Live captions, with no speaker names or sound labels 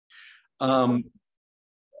Um,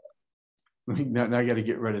 now I got to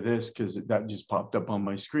get rid of this because that just popped up on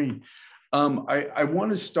my screen. I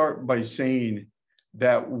want to start by saying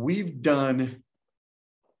that we've done,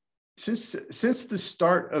 since the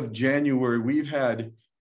start of January, we've had,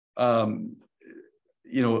 Shea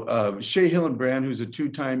Hillenbrand, who's a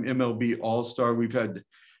two-time MLB All-Star. We've had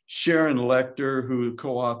Sharon Lechter, who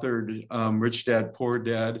co-authored Rich Dad, Poor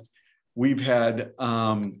Dad. We've had,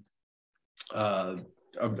 I'm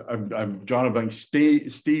drawing a blank,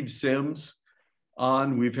 Steve Sims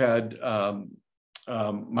on. We've had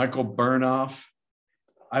Michael Burnoff.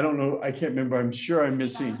 I don't know, I can't remember. I'm sure I'm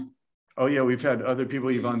missing. Oh yeah, we've had other people,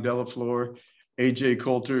 Yvonne Delafleur, AJ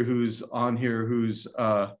Coulter, who's on here, who's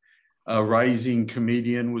a rising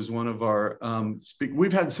comedian, was one of our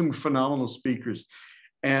we've had some phenomenal speakers.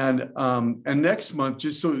 And next month,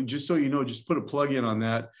 just so you know, just put a plug in on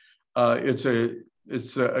that. It's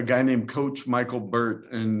a guy named Coach Michael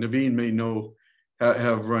Burt, and Naveen may know,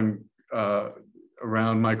 have run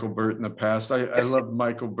around Michael Burt in the past. I love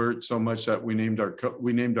Michael Burt so much that we named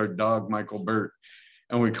our dog Michael Burt,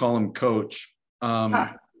 and we call him Coach. But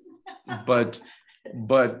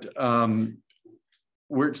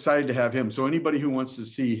we're excited to have him. So anybody who wants to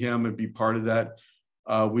see him and be part of that,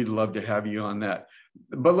 we'd love to have you on that.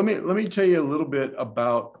 But let me tell you a little bit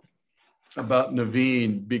about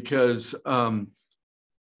Naveen, because out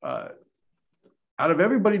of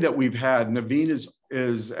everybody that we've had, Naveen is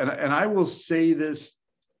and I will say this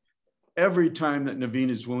every time that Naveen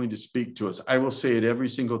is willing to speak to us. I will say it every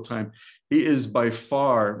single time. He is by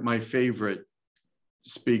far my favorite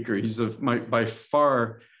speaker. He's by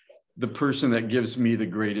far the person that gives me the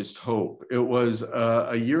greatest hope. It was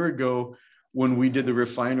a year ago when we did the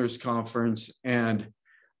Refiners Conference, and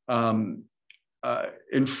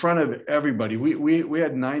in front of everybody, we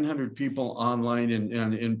had 900 people online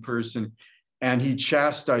and in person, and he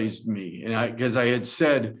chastised me, and because I had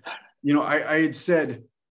said, I had said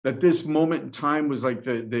that this moment in time was like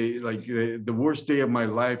the worst day of my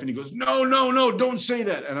life, and he goes, no, don't say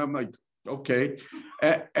that, and I'm like, okay.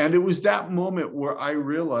 And it was that moment where I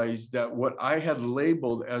realized that what I had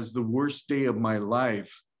labeled as the worst day of my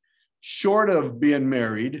life, short of being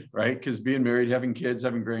married, right? Because being married, having kids,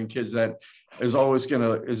 having grandkids, that is always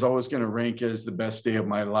gonna rank as the best day of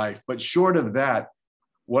my life. But short of that,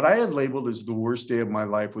 what I had labeled as the worst day of my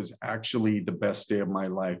life was actually the best day of my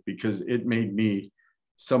life, because it made me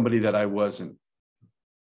somebody that I wasn't.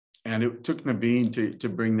 And it took Naveen to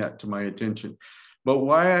bring that to my attention. But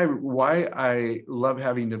why I love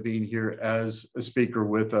having Naveen here as a speaker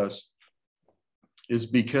with us is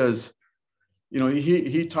because,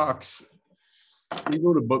 he talks, he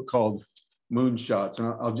wrote a book called Moonshots. And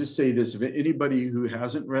I'll just say this, if anybody who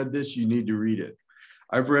hasn't read this, you need to read it.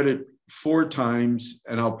 I've read it 4 times,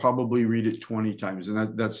 and I'll probably read it 20 times.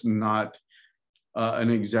 And that's not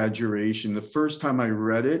an exaggeration. The first time I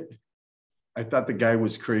read it, I thought the guy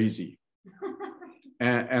was crazy.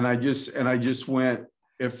 And I just went,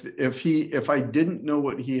 if I didn't know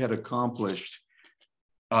what he had accomplished,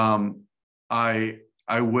 I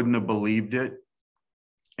wouldn't have believed it.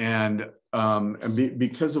 And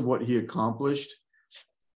because of what he accomplished,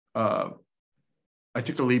 I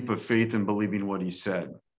took a leap of faith in believing what he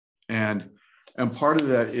said. And part of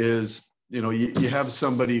that is, you have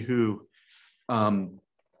somebody who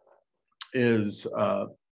is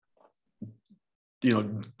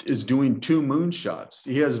doing 2 moonshots.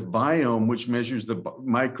 He has Viome, which measures the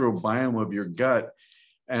microbiome of your gut.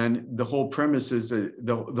 And the whole premise is that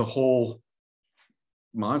the whole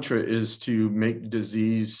mantra is to make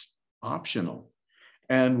disease optional.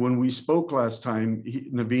 And when we spoke last time,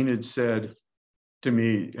 Naveen had said to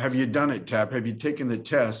me, have you done it, Tap? Have you taken the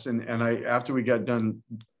test? And I, after we got done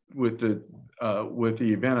with the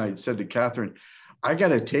event, I said to Catherine, I got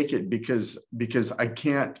to take it because I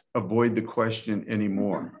can't avoid the question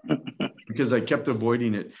anymore, because I kept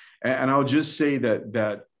avoiding it. And I'll just say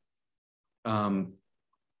that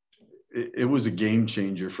it was a game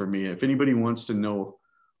changer for me. If anybody wants to know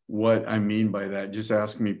what I mean by that, just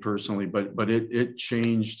ask me personally. But it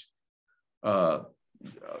changed, a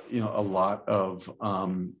lot of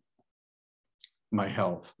my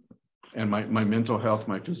health, and my mental health,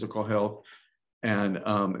 my physical health. And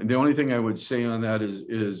the only thing I would say on that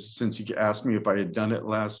is since you asked me if I had done it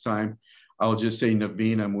last time, I'll just say,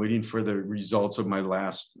 Naveen, I'm waiting for the results of my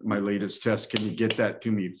latest test. Can you get that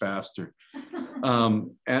to me faster? And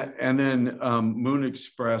then Moon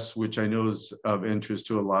Express, which I know is of interest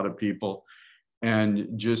to a lot of people,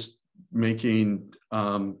 and just making,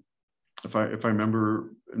 if I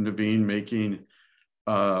remember, Naveen, making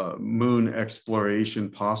moon exploration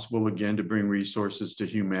possible again to bring resources to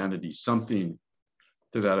humanity, something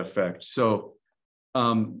to that effect. So,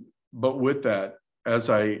 but with that, as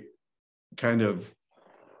I kind of,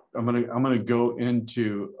 I'm gonna go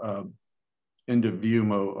into view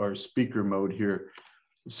mode or speaker mode here,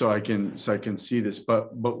 so I can see this.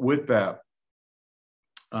 But with that,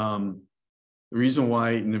 the reason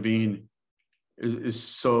why Naveen is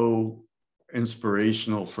so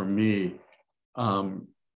inspirational for me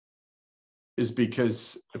is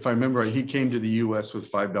because, if I remember right, he came to the US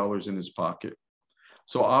with $5 in his pocket.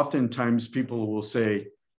 So oftentimes people will say,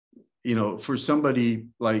 you know, for somebody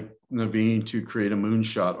like Naveen to create a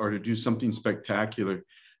moonshot or to do something spectacular,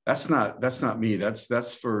 that's not me.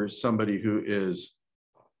 That's for somebody who is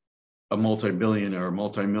a multi-billionaire or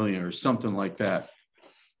multi-millionaire, something like that.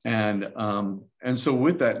 And so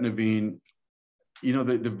with that, Naveen, you know,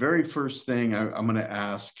 the very first thing I'm going to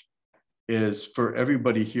ask is, for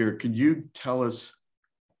everybody here, could you tell us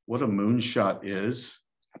what a moonshot is?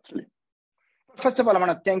 Absolutely. First of all, I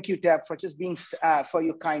want to thank you, Tab, for just being, for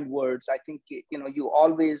your kind words. I think, you know, you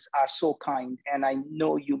always are so kind, and I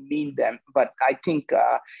know you mean them, but I think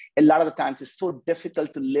a lot of the times it's so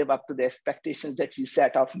difficult to live up to the expectations that you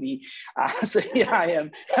set of me. So here I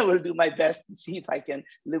am. I will do my best to see if I can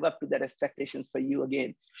live up to that expectations for you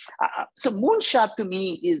again. So moonshot to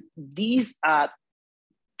me is these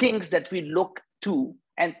things that we look to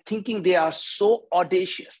and thinking they are so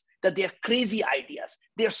audacious, that they are crazy ideas.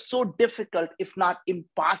 They are so difficult, if not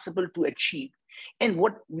impossible to achieve. And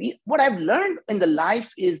what I've learned in the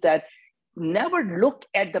life is that never look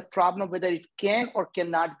at the problem, whether it can or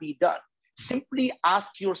cannot be done. Simply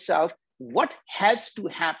ask yourself, what has to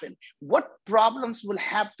happen? What problems will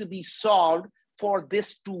have to be solved for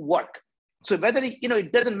this to work? So whether, you know,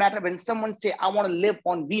 it doesn't matter when someone say, I want to live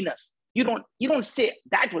on Venus. You don't say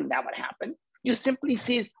that will never happen. You simply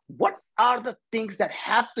say, what are the things that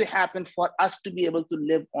have to happen for us to be able to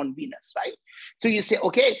live on Venus, right? So you say,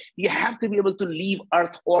 okay, you have to be able to leave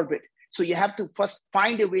Earth orbit. So you have to first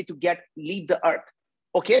find a way to leave the Earth.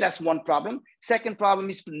 Okay, that's one problem. Second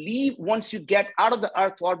problem is to leave once you get out of the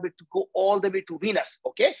Earth orbit to go all the way to Venus.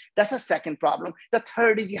 Okay, that's a second problem. The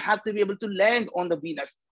third is you have to be able to land on the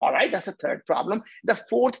Venus. All right, that's a third problem. The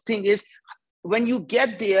fourth thing is, when you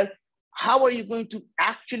get there, how are you going to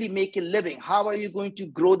actually make a living? How are you going to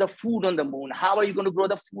grow the food on the moon? How are you going to grow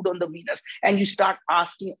the food on the Venus? And you start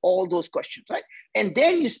asking all those questions, right? And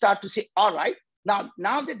then you start to say, all right, now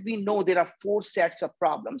that we know there are 4 sets of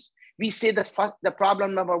problems, we say the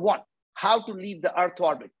problem number 1, how to leave the Earth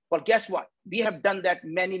orbit. Well, guess what? We have done that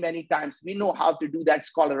many, many times. We know how to do that. It's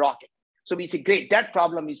called a rocket. So we say, great, that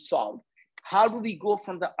problem is solved. How do we go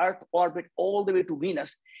from the Earth orbit all the way to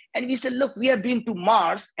Venus? And we said, look, we have been to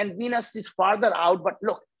Mars and Venus is farther out, but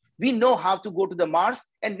look, we know how to go to the Mars,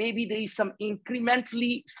 and maybe there is some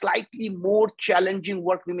incrementally, slightly more challenging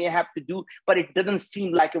work we may have to do, but it doesn't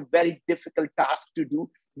seem like a very difficult task to do.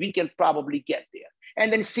 We can probably get there.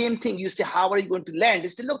 And then same thing, you say, how are you going to land? They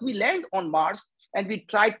say, look, we land on Mars and we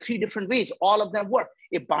tried 3 different ways. All of them work.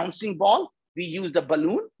 A bouncing ball, we use the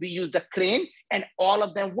balloon, we use the crane, and all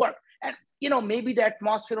of them work. And you know, maybe the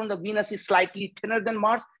atmosphere on the Venus is slightly thinner than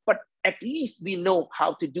Mars, but at least we know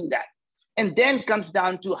how to do that. And then comes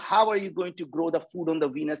down to, how are you going to grow the food on the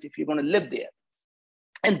Venus if you're going to live there?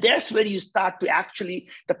 And that's where you start to actually,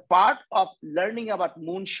 the part of learning about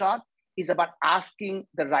moonshot is about asking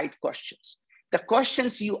the right questions. The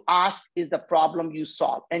questions you ask is the problem you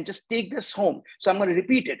solve. And just take this home. So I'm going to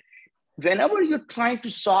repeat it. Whenever you're trying to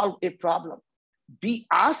solve a problem, be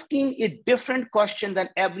asking a different question than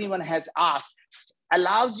everyone has asked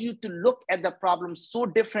allows you to look at the problem so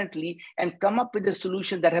differently and come up with a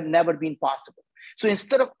solution that have never been possible. So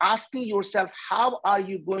instead of asking yourself, how are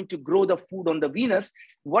you going to grow the food on the Venus?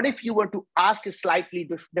 What if you were to ask a slightly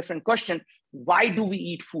different question? Why do we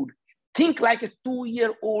eat food? Think like a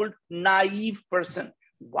 2-year-old naive person.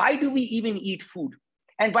 Why do we even eat food?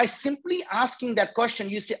 And by simply asking that question,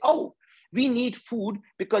 you say, oh, we need food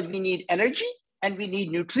because we need energy and we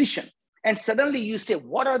need nutrition. And suddenly you say,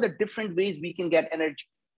 what are the different ways we can get energy?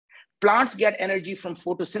 Plants get energy from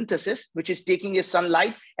photosynthesis, which is taking a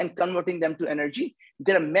sunlight and converting them to energy.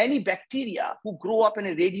 There are many bacteria who grow up in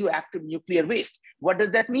a radioactive nuclear waste. What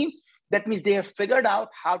does that mean? That means they have figured out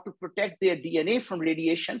how to protect their DNA from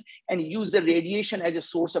radiation and use the radiation as a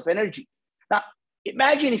source of energy. Now,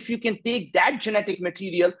 imagine if you can take that genetic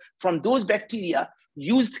material from those bacteria,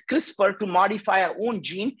 use CRISPR to modify our own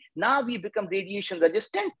gene. Now we become radiation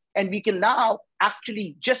resistant, and we can now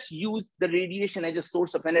actually just use the radiation as a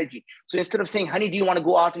source of energy. So instead of saying, honey, do you want to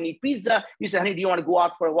go out and eat pizza? You say, honey, do you want to go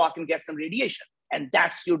out for a walk and get some radiation? And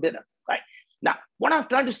that's your dinner, right? Now, what I'm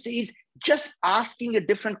trying to say is just asking a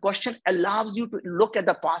different question allows you to look at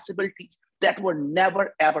the possibilities. that were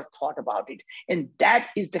never, ever thought about it. And that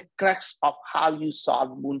is the crux of how you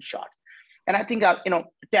solve moonshot. And I think, Tab,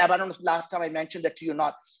 I don't know if last time I mentioned that to you or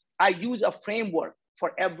not, I use a framework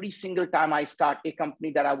for every single time I start a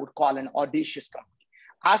company that I would call an audacious company.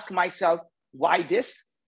 Ask myself, why this?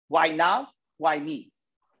 Why now? Why me?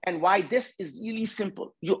 And why this is really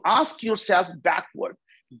simple. You ask yourself backward,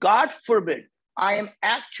 God forbid, I am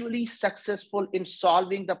actually successful in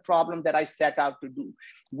solving the problem that I set out to do.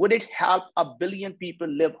 Would it help 1 billion people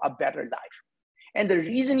live a better life? And the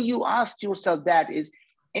reason you ask yourself that is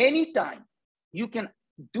anytime you can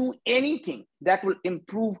do anything that will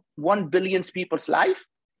improve 1 billion people's life,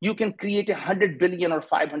 you can create a $100 billion or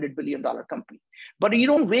 $500 billion company. But you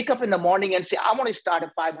don't wake up in the morning and say, I want to start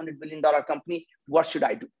a $500 billion company. What should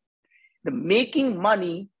I do? The making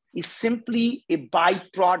money is simply a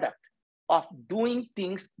byproduct of doing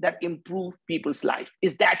things that improve people's life.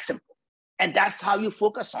 It's that simple. And that's how you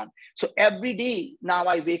focus on. So every day now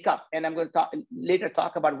I wake up, and I'm going to later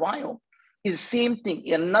talk about Viome, is the same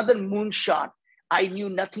thing. Another moonshot I knew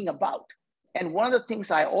nothing about. And one of the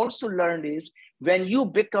things I also learned is when you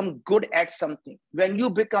become good at something, when you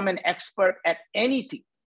become an expert at anything,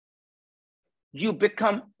 you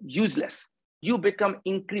become useless. You become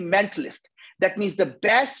incrementalist. That means the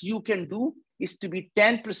best you can do is to be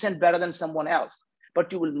 10% better than someone else,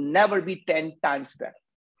 but you will never be 10 times better.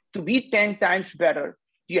 To be 10 times better,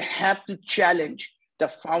 you have to challenge the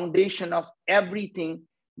foundation of everything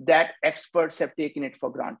that experts have taken it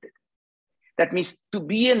for granted. That means to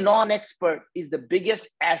be a non-expert is the biggest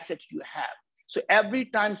asset you have. So every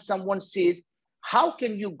time someone says, how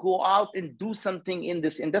can you go out and do something in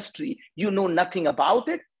this industry? You know nothing about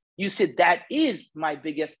it. You say, that is my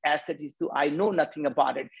biggest asset, is to I know nothing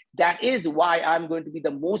about it. That is why I'm going to be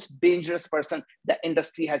the most dangerous person the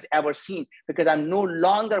industry has ever seen, because I'm no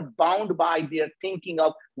longer bound by their thinking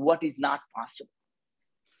of what is not possible.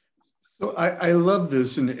 So I love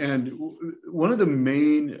this, and one of the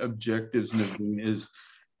main objectives, Naveen,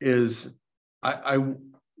 is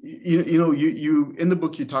you in the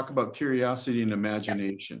book you talk about curiosity and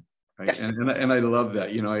imagination, right? Yes. And I love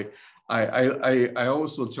that. I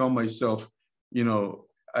always will tell myself,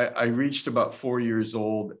 I reached about 4 years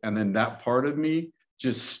old, and then that part of me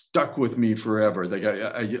just stuck with me forever. Like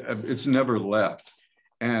it's never left,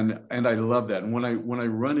 and I love that. And when I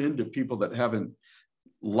run into people that haven't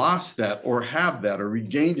lost that or have that or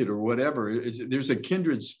regained it or whatever, there's a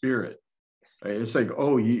kindred spirit. Right? It's like,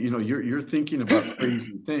 oh, you're thinking about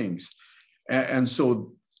crazy things, and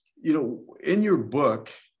so in your book.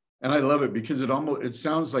 And I love it because it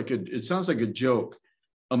sounds like a joke.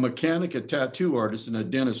 A mechanic, a tattoo artist, and a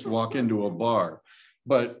dentist walk into a bar,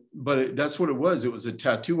 but that's what it was. It was a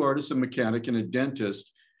tattoo artist, a mechanic, and a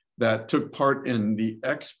dentist that took part in the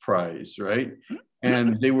Xprize, right?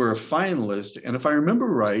 And they were a finalist. And if I remember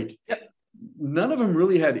right, none of them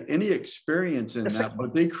really had any experience in that,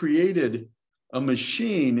 but they created a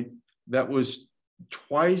machine that was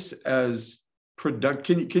twice as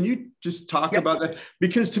productive. Can you just talk about that?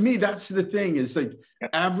 Because to me, that's the thing, is like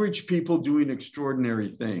average people doing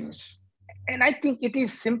extraordinary things. And I think it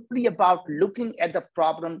is simply about looking at the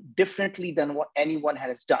problem differently than what anyone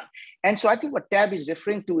has done. And so I think what Tab is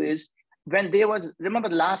referring to is remember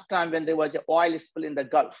the last time when there was an oil spill in the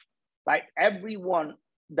Gulf, right? Everyone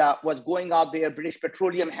that was going out there, British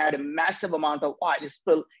Petroleum had a massive amount of oil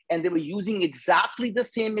spill, and they were using exactly the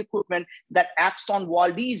same equipment that Exxon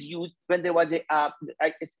Valdez used when there was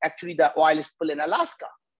actually the oil spill in Alaska.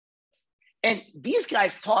 And these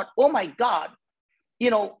guys thought, oh my God,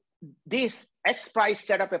 this Xprize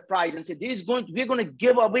set up a prize and said, we're going to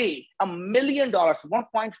give away $1 million,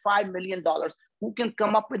 $1.5 million, who can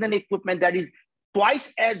come up with an equipment that is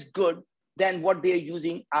twice as good than what they're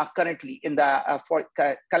using currently in for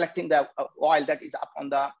collecting the oil that is up on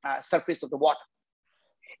the surface of the water.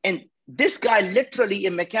 And this guy, literally,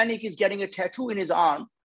 a mechanic, is getting a tattoo in his arm,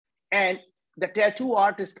 and the tattoo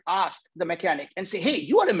artist asked the mechanic and say, hey,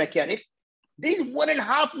 you are a mechanic. There's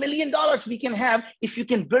 $1.5 million we can have if you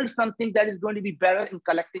can build something that is going to be better in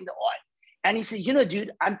collecting the oil. And he said,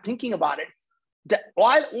 dude, I'm thinking about it. The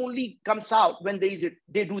oil only comes out when they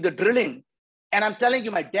do the drilling. And I'm telling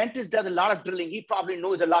you, my dentist does a lot of drilling. He probably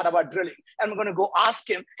knows a lot about drilling. And I'm going to go ask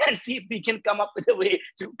him and see if we can come up with a way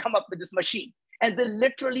to come up with this machine. And they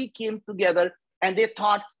literally came together, and they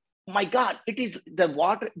thought, my God, it is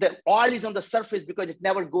the oil is on the surface because it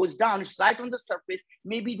never goes down. It's right on the surface.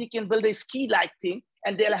 Maybe they can build a ski-like thing,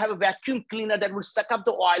 and they'll have a vacuum cleaner that will suck up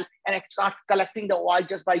the oil, and it starts collecting the oil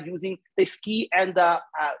just by using the ski and the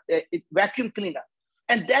vacuum cleaner.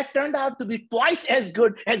 And that turned out to be twice as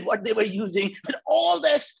good as what they were using with all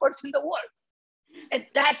the experts in the world. And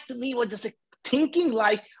that to me was just thinking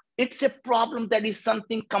like it's a problem that is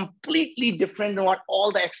something completely different than what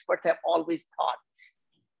all the experts have always thought.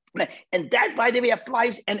 And that, by the way,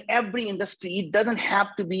 applies in every industry. It doesn't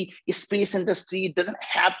have to be a space industry. It doesn't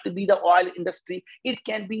have to be the oil industry. It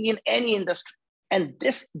can be in any industry. And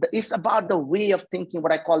this is about the way of thinking,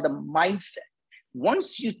 what I call the mindset.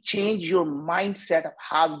 Once you change your mindset of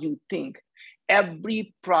how you think,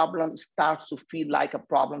 every problem starts to feel like a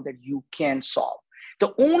problem that you can solve.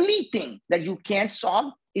 The only thing that you can't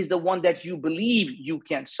solve is the one that you believe you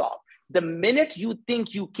can solve. The minute you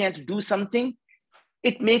think you can't do something,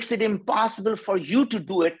 it makes it impossible for you to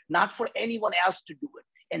do it, not for anyone else to do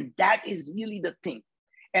it. And that is really the thing.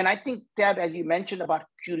 And I think, Tab, as you mentioned about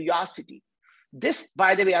curiosity, this,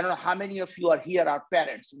 by the way, I don't know how many of you are here are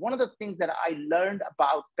parents. One of the things that I learned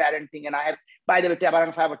about parenting, and I have, by the way, Tab, I don't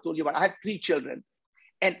know if I ever told you, but I have 3 children,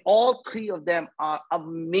 and all 3 of them are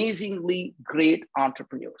amazingly great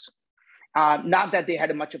entrepreneurs. Not that they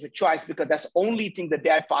had much of a choice, because that's the only thing that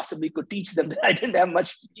dad possibly could teach them that I didn't have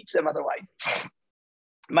much to teach them otherwise.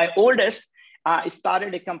 My oldest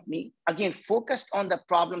started a company, again, focused on the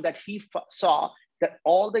problem that he saw, that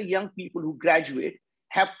all the young people who graduate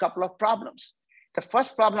have a couple of problems. The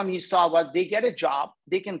first problem he saw was they get a job,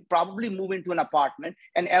 they can probably move into an apartment,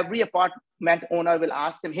 and every apartment owner will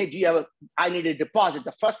ask them, hey, do you have I need a deposit,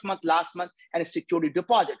 the first month, last month, and a security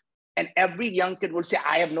deposit. And every young kid would say,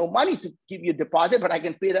 I have no money to give you a deposit, but I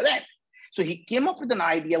can pay the rent. So he came up with an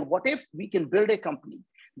idea, what if we can build a company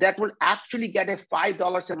that will actually get a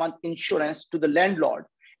 $5 a month insurance to the landlord.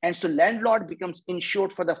 And so landlord becomes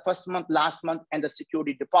insured for the first month, last month, and the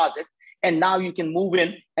security deposit. And now you can move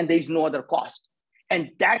in and there is no other cost.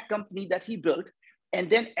 And that company that he built. And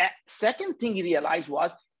then second thing he realized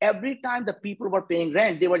was every time the people were paying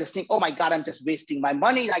rent, they were just saying, oh my God, I'm just wasting my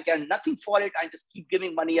money. I get nothing for it. I just keep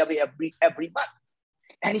giving money away every month.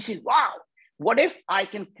 And he said, wow, what if I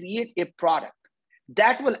can create a product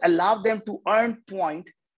that will allow them to earn point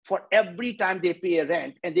for every time they pay a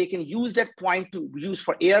rent, and they can use that point to use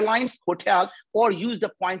for airlines, hotel, or use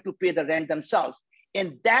the point to pay the rent themselves.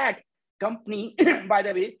 And that company, by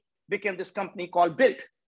the way, became this company called Built.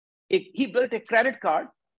 He built a credit card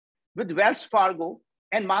with Wells Fargo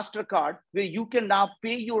and MasterCard, where you can now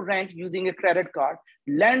pay your rent using a credit card.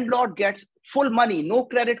 Landlord gets full money, no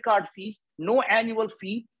credit card fees, no annual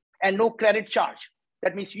fee, and no credit charge.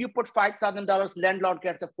 That means you put $5,000, landlord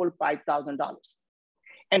gets a full $5,000.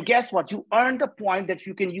 And guess what? You earn the point that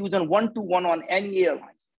you can use on one-to-one on any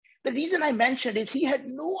airlines. The reason I mentioned is he had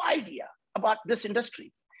no idea about this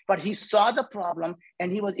industry, but he saw the problem and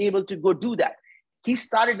he was able to go do that. He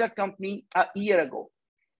started that company a year ago.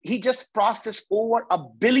 He just processed over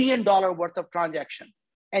 $1 billion worth of transaction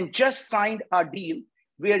and just signed a deal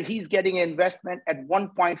where he's getting an investment at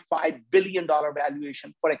 $1.5 billion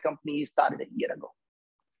valuation for a company he started a year ago.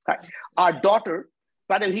 Right. Our daughter,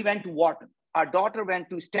 by the way, he went to Wharton. Our daughter went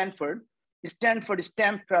to Stanford. Stanford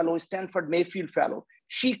STEM fellow, Stanford Mayfield fellow.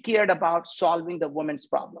 She cared about solving the women's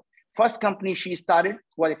problem. First company she started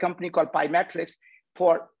was a company called Pymetrics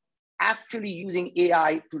for actually using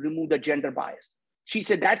AI to remove the gender bias. She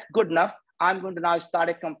said, that's good enough. I'm going to now start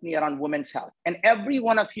a company around women's health. And every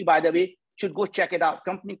one of you, by the way, should go check it out.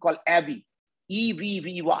 Company called EVVY,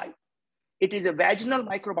 EVVY. It is a vaginal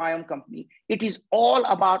microbiome company. It is all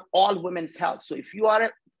about all women's health. So if you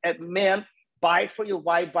are a male, buy it for your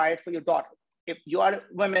wife, buy it for your daughter. If you are a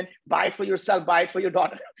woman, buy it for yourself, buy it for your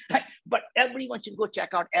daughter. But everyone should go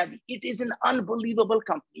check out EVVY. It is an unbelievable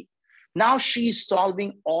company. Now she's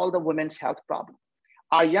solving all the women's health problems.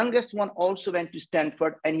 Our youngest one also went to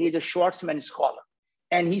Stanford, and he is a Schwarzman scholar.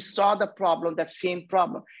 And he saw the problem, that same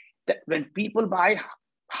problem, that when people buy a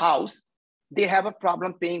house, they have a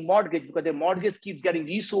problem paying mortgage because their mortgage keeps getting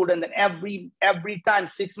resold. And then every time,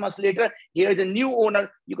 6 months later, here is a new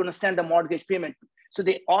owner you're going to send a mortgage payment to. So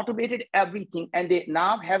they automated everything, and they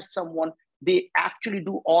now have someone, they actually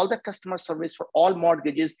do all the customer service for all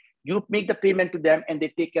mortgages. You make the payment to them, and they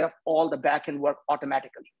take care of all the back-end work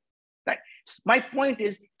automatically. Right. So my point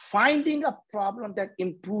is finding a problem that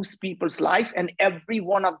improves people's life, and every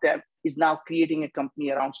one of them is now creating a company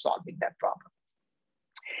around solving that problem.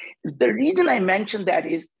 The reason I mentioned that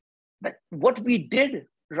is that what we did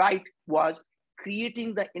right was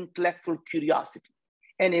creating the intellectual curiosity.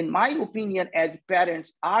 And in my opinion, as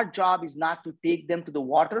parents, our job is not to take them to the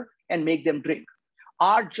water and make them drink.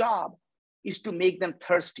 Our job is to make them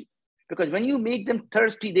thirsty, because when you make them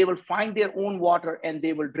thirsty, they will find their own water and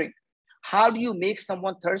they will drink. How do you make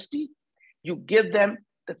someone thirsty? You give them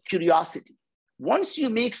the curiosity. Once you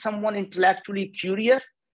make someone intellectually curious,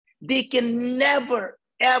 they can never,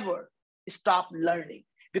 ever stop learning,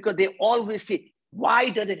 because they always say, Why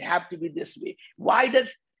does it have to be this way? Why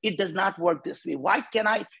does it does not work this way? Why can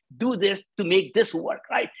I do this to make this work,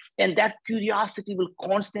 right? And that curiosity will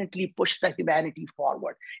constantly push the humanity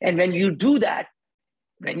forward. And when you do that,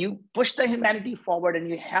 when you push the humanity forward and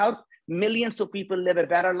you help millions of people live a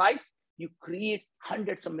better life, you create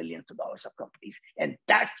hundreds of millions of dollars of companies. And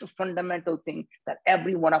that's the fundamental thing that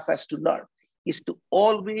every one of us to learn, is to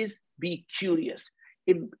always be curious.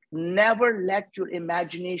 Never let your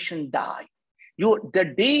imagination die.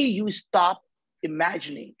 The day you stop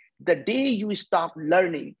imagining, the day you stop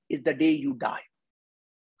learning is the day you die.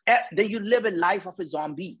 Then you live a life of a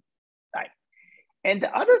zombie, right? And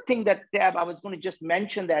the other thing that, Tab, I was going to just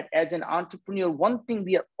mention that as an entrepreneur, one thing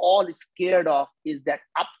we are all scared of is that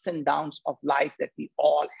ups and downs of life that we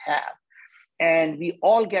all have. And we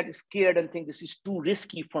all get scared and think this is too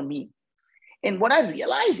risky for me. And what I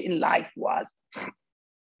realized in life was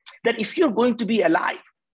that if you're going to be alive,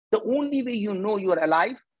 the only way you know you're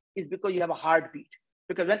alive is because you have a heartbeat.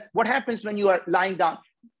 Because what happens when you are lying down?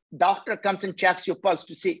 Doctor comes and checks your pulse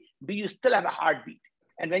to say, do you still have a heartbeat?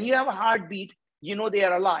 And when you have a heartbeat, you know they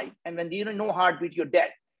are alive. And when you don't know heartbeat, you're dead.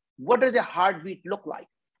 What does a heartbeat look like?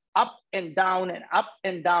 Up and down and up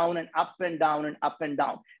and down and up and down and up and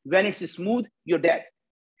down. When it's smooth, you're dead.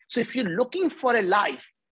 So if you're looking for a life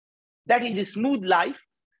that is a smooth life,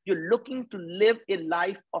 you're looking to live a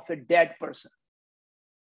life of a dead person.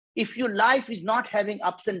 If your life is not having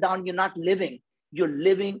ups and downs, you're not living. You're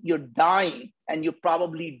living, you're dying, and you're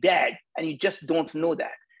probably dead, and you just don't know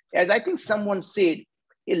that. As I think someone said,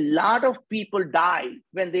 a lot of people die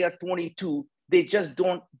when they are 22. They just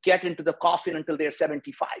don't get into the coffin until they're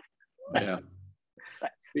 75. Yeah.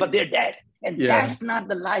 But they're dead. And that's not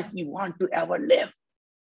the life we want to ever live.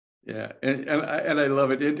 Yeah, and I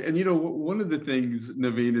love it. And you know, one of the things,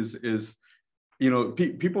 Naveen, is you know,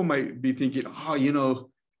 people might be thinking, oh, you know,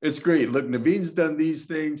 it's great. Look, Naveen's done these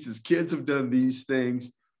things. His kids have done these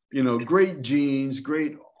things. You know, great genes,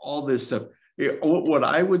 great all this stuff. What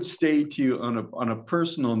I would say to you on a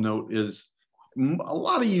personal note is, a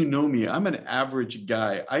lot of you know me. I'm an average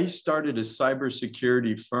guy. I started a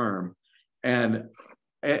cybersecurity firm, and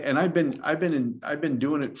I've been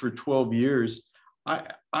doing it for 12 years.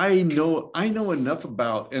 I know enough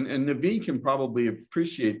about, and Naveen can probably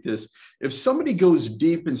appreciate this. If somebody goes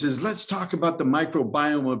deep and says, let's talk about the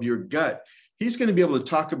microbiome of your gut, he's going to be able to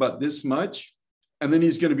talk about this much, and then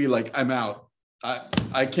he's going to be like, I'm out.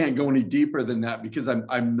 I can't go any deeper than that because I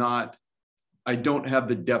don't have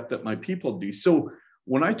the depth that my people do. So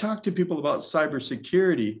when I talk to people about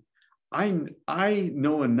cybersecurity, I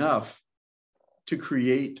know enough to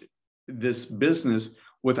create this business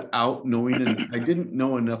without knowing, and I didn't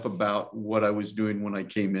know enough about what I was doing when I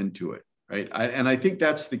came into it, right? And I think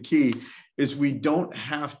that's the key, is we don't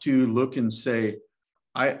have to look and say,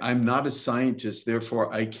 I'm not a scientist,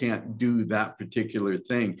 therefore I can't do that particular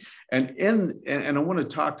thing. And I want to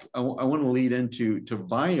talk, I want to lead into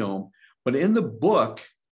Viome, but in the book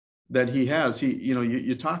that he has,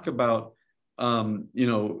 you talk about, President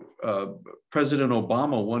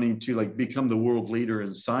Obama wanting to like become the world leader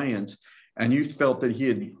in science. And you felt that he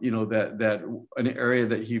had, that an area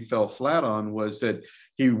that he fell flat on was that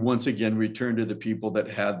he once again returned to the people that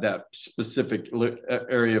had that specific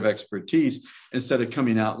area of expertise, instead of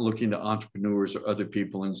coming out and looking to entrepreneurs or other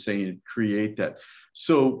people and saying, create that.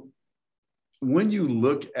 So when you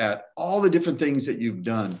look at all the different things that you've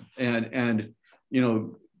done, and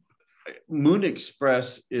Moon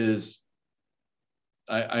Express is,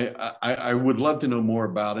 I would love to know more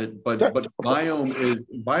about it, but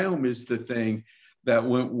Viome is the thing that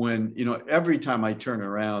when every time I turn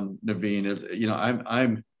around,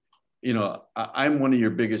 Naveen, I'm one of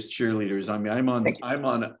your biggest cheerleaders. I mean,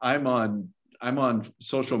 I'm on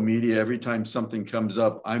social media. Every time something comes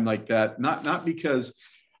up, I'm like that, not because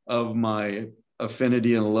of my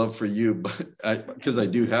affinity and love for you, but because I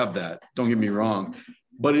do have that, don't get me wrong,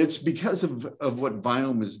 but it's because of what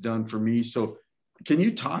Viome has done for me. So can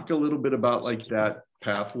you talk a little bit about like that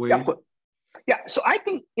pathway? Yeah. So I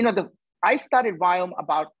think, I started Viome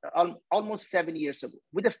about almost 7 years ago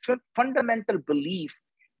with a fundamental belief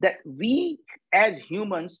that we as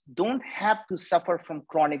humans don't have to suffer from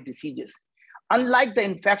chronic diseases. Unlike the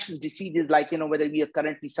infectious diseases, like, whether we are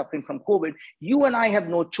currently suffering from COVID, you and I have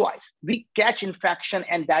no choice. We catch infection,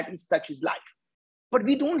 and that is such is life. But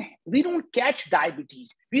we don't catch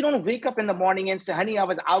diabetes. We don't wake up in the morning and say, honey, I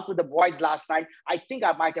was out with the boys last night. I think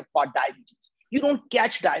I might have caught diabetes. You don't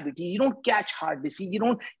catch diabetes. You don't catch heart disease.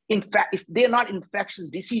 They're not infectious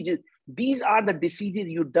diseases. These are the diseases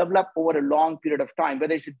you develop over a long period of time,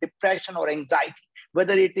 whether it's depression or anxiety,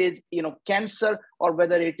 whether it is, cancer, or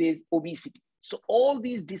whether it is obesity. So all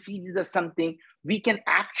these diseases are something we can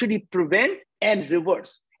actually prevent and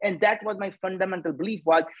reverse. And that was my fundamental belief,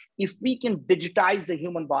 was if we can digitize the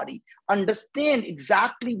human body, understand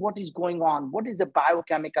exactly what is going on, what is the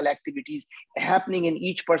biochemical activities happening in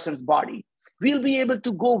each person's body, we'll be able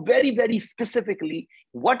to go very, very specifically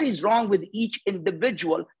what is wrong with each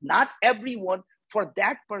individual, not everyone, for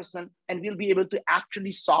that person, and we'll be able to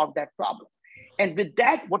actually solve that problem. And with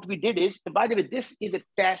that, what we did is, by the way, this is a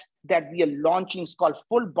test that we are launching. It's called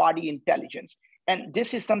Full Body Intelligence. And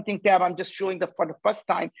this is something, Tab, I'm just showing for the first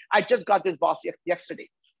time. I just got this, boss, yesterday.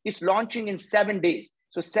 It's launching in 7 days.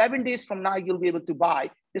 So 7 days from now, you'll be able to buy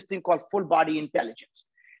this thing called Full Body Intelligence.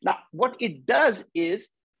 Now, what it does is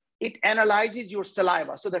it analyzes your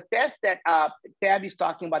saliva. So the test that Tab is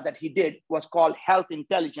talking about that he did was called Health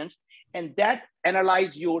Intelligence. And that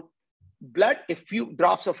analyzes your blood, a few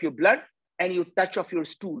drops of your blood, and your touch of your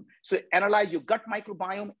stool. So analyze your gut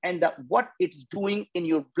microbiome and what it's doing in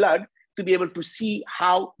your blood to be able to see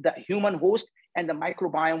how the human host and the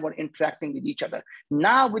microbiome were interacting with each other.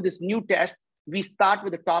 Now with this new test, we start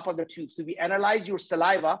with the top of the tube. So we analyze your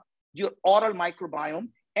saliva, your oral microbiome,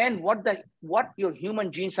 and what your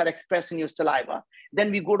human genes are expressed in your saliva.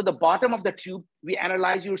 Then we go to the bottom of the tube, we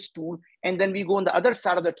analyze your stool, and then we go on the other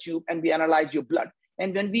side of the tube and we analyze your blood.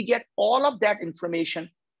 And when we get all of that information,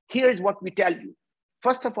 here is what we tell you.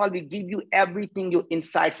 First of all, we give you everything, your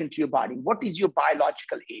insights into your body. What is your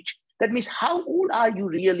biological age? That means how old are you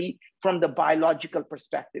really from the biological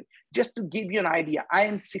perspective? Just to give you an idea, I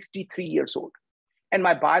am 63 years old and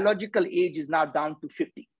my biological age is now down to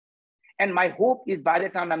 50. And my hope is by the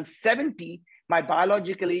time I'm 70, my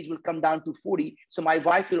biological age will come down to 40. So my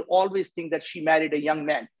wife will always think that she married a young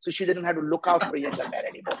man. So she didn't have to look out for a younger man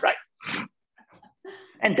anymore, right?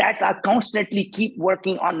 And that's, I constantly keep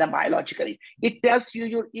working on the biologically. It tells you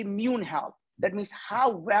your immune health. That means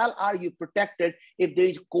how well are you protected if there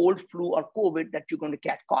is cold, flu, or COVID that you're going to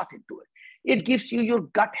get caught into it. It gives you your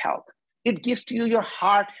gut health. It gives to you your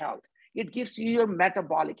heart health. It gives you your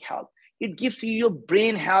metabolic health. It gives you your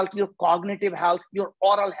brain health, your cognitive health, your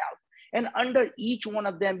oral health. And under each one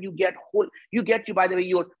of them, you get by the way,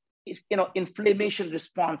 your inflammation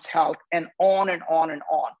response health, and on and on and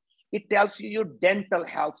on. It tells you your dental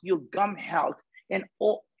health, your gum health,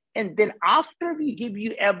 and then after we give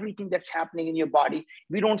you everything that's happening in your body,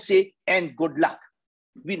 we don't say, and good luck.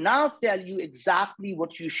 We now tell you exactly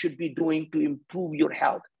what you should be doing to improve your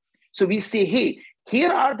health. So we say, hey,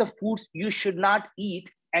 here are the foods you should not eat,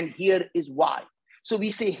 and here is why. So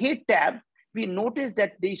we say, hey, Tab, we notice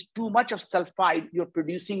that there's too much of sulfide you're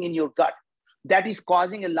producing in your gut. That is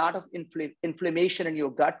causing a lot of inflammation in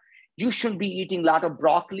your gut. You shouldn't be eating a lot of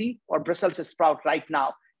broccoli or Brussels sprout right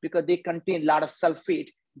now because they contain a lot of sulfate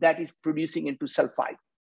that is producing into sulfide.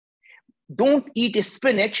 Don't eat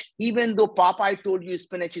spinach, even though Popeye told you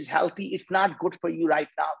spinach is healthy. It's not good for you right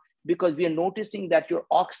now because we are noticing that your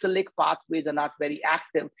oxalate pathways are not very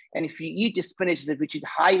active. And if you eat spinach, which is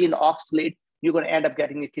high in oxalate, you're going to end up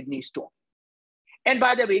getting a kidney stone. And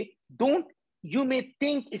by the way, you may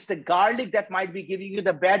think it's the garlic that might be giving you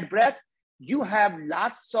the bad breath. You have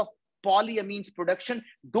lots of polyamines production.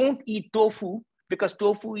 Don't eat tofu because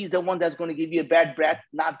tofu is the one that's going to give you a bad breath,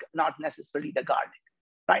 not necessarily the garlic,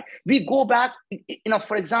 right? We go back,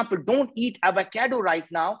 for example, don't eat avocado right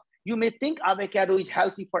now. You may think avocado is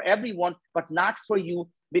healthy for everyone, but not for you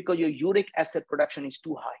because your uric acid production is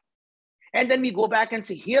too high. And then we go back and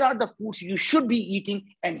say, here are the foods you should be eating,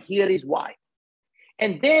 and here is why.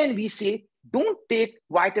 And then we say, don't take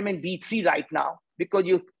vitamin B3 right now because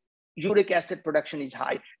your uric acid production is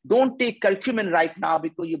high. Don't take curcumin right now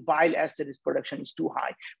because your bile acid production is too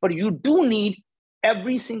high. But you do need,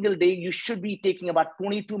 every single day, you should be taking about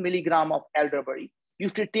 22 milligram of elderberry. You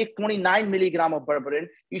should take 29 milligram of berberine.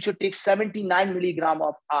 You should take 79 milligram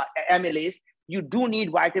of amylase. You do need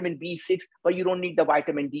vitamin B6, but you don't need the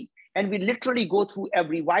vitamin D. And we literally go through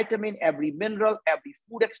every vitamin, every mineral, every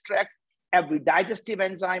food extract, every digestive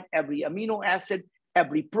enzyme, every amino acid,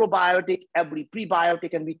 every probiotic, every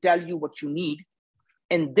prebiotic, and we tell you what you need.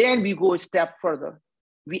 And then we go a step further.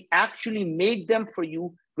 We actually make them for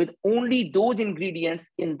you with only those ingredients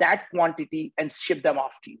in that quantity and ship them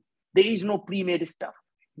off to you. There is no pre-made stuff.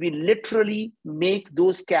 We literally make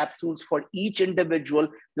those capsules for each individual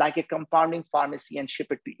like a compounding pharmacy and ship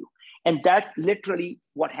it to you. And that's literally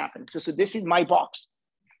what happens. So this is my box.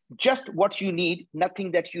 Just what you need,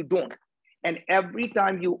 nothing that you don't. And every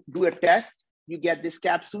time you do a test, you get these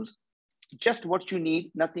capsules, just what you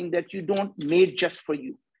need, nothing that you don't, made just for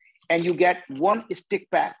you. And you get one stick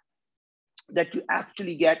pack that you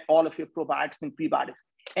actually get all of your probiotics and prebiotics.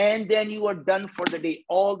 And then you are done for the day,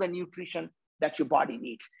 all the nutrition that your body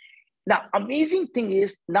needs. Now, amazing thing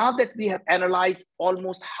is, now that we have analyzed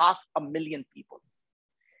almost 500,000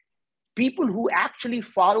 people who actually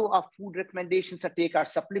follow our food recommendations or take our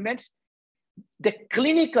supplements,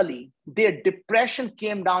 clinically, their depression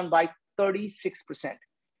came down by 36%.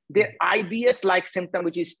 Their IBS-like symptom,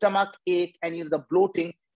 which is stomach ache and the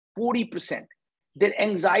bloating, 40%. Their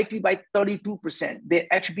anxiety by 32%. Their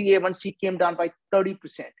HbA1c came down by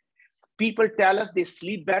 30%. People tell us they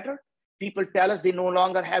sleep better. People tell us they no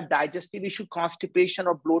longer have digestive issue, constipation,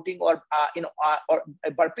 or bloating, or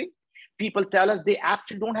burping. People tell us they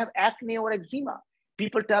actually don't have acne or eczema.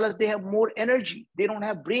 People tell us they have more energy. They don't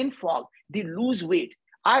have brain fog. They lose weight.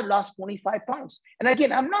 I've lost 25 pounds. And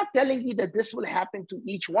again, I'm not telling you that this will happen to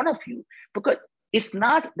each one of you, because it's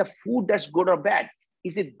not the food that's good or bad.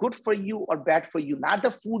 Is it good for you or bad for you? Not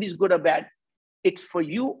the food is good or bad. It's for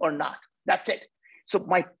you or not. That's it. So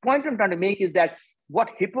my point I'm trying to make is that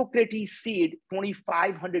what Hippocrates said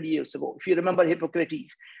 2,500 years ago, if you remember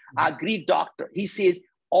Hippocrates, a Greek doctor, he says,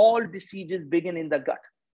 all diseases begin in the gut.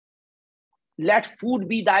 Let food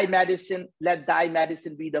be thy medicine. Let thy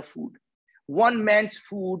medicine be the food. One man's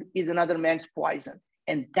food is another man's poison.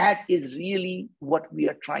 And that is really what we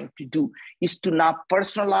are trying to do, is to now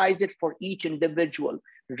personalize it for each individual,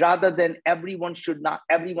 rather than everyone should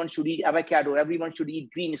eat avocado, everyone should eat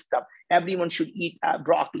green stuff, everyone should eat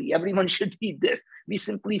broccoli, everyone should eat this. We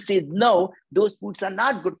simply say, no, those foods are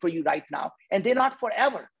not good for you right now, and they're not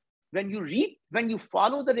forever. When you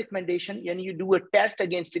follow the recommendation and you do a test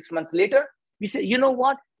again 6 months later, we say, you know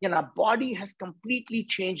what? Our body has completely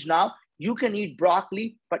changed now. You can eat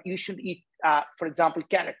broccoli, but you should eat, for example,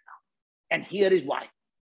 carrot now. And here is why.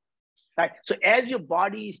 Right? So as your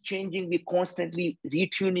body is changing, we're constantly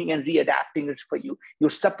retuning and readapting it for you.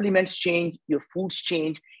 Your supplements change, your foods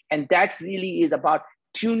change. And that's really is about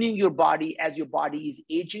tuning your body as your body is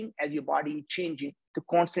aging, as your body is changing, to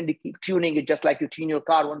constantly keep tuning it, just like you tune your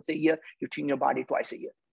car once a year, you tune your body twice a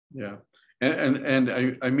year. Yeah. And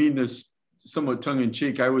I mean this somewhat tongue in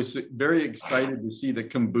cheek. I was very excited to see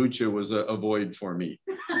that kombucha was a void for me.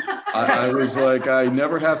 I was like, I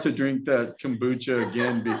never have to drink that kombucha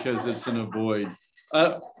again because it's an avoid.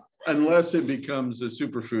 Unless it becomes a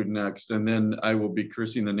superfood next, and then I will be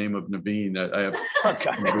cursing the name of Naveen that I have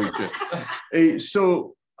kombucha. Hey,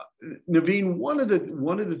 so Naveen, one of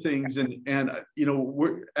the things, and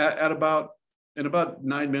we're at about in about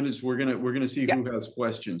 9 minutes, we're gonna see who has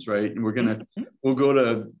questions, right? And we'll go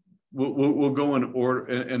in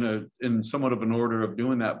order, in somewhat of an order of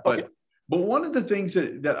doing that. But one of the things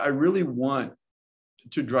that I really want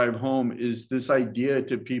to drive home is this idea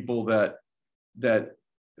to people that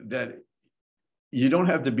you don't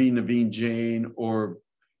have to be Naveen Jain or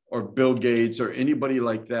Bill Gates or anybody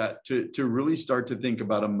like that to really start to think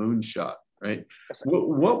about a moonshot, right?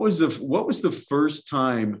 What was the first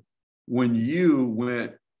time when you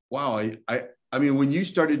went, wow, I mean, when you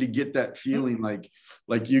started to get that feeling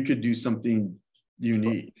like you could do something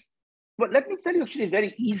unique? But let me tell you actually a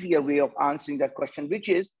very easier way of answering that question, which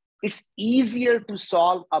is, it's easier to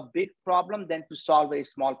solve a big problem than to solve a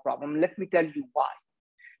small problem. Let me tell you why.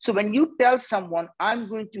 So when you tell someone, I'm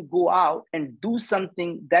going to go out and do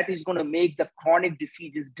something that is going to make the chronic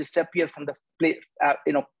diseases disappear from the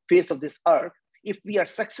face of this earth, if we are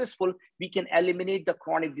successful, we can eliminate the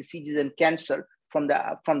chronic diseases and cancer from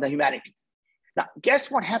the humanity. Now,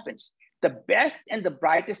 guess what happens? The best and the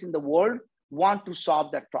brightest in the world want to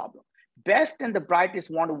solve that problem. Best and the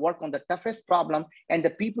brightest want to work on the toughest problem, and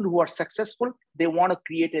the people who are successful, they want to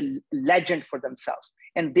create a legend for themselves,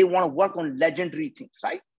 and they want to work on legendary things,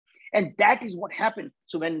 right? And that is what happened.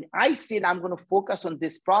 So when I said I'm going to focus on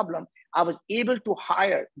this problem, I was able to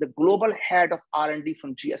hire the global head of R&D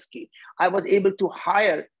from GSK. I was able to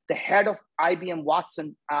hire the head of IBM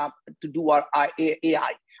Watson to do our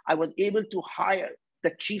AI. I was able to hire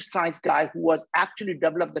the chief science guy who was actually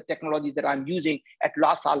developed the technology that I'm using at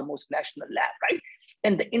Los Alamos National Lab, right?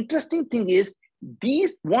 And the interesting thing is,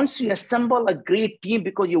 once you assemble a great team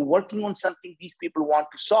because you're working on something these people want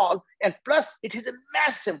to solve, and plus it is a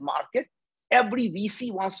massive market. Every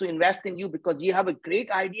VC wants to invest in you because you have a great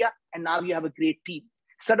idea and now you have a great team.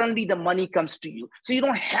 Suddenly the money comes to you. So you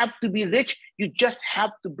don't have to be rich. You just have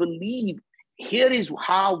to believe, here is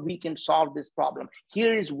how we can solve this problem.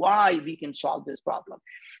 Here is why we can solve this problem.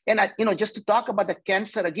 And just to talk about the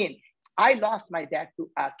cancer again, I lost my dad to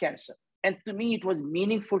cancer. And to me, it was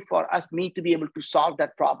meaningful for me to be able to solve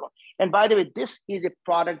that problem. And by the way, this is a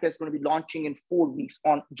product that's going to be launching in 4 weeks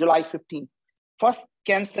on July 15th. First,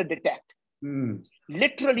 Cancer Detect.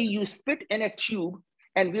 Literally, you spit in a tube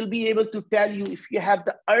and we'll be able to tell you if you have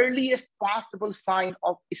the earliest possible sign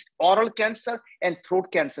of oral cancer and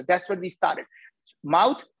throat cancer. That's where we started.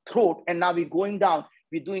 Mouth, throat, and now we're going down.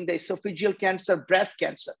 We're doing the esophageal cancer, breast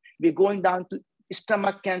cancer. We're going down to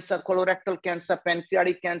stomach cancer, colorectal cancer,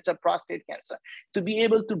 pancreatic cancer, prostate cancer, to be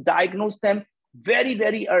able to diagnose them very,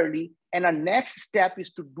 very early. And our next step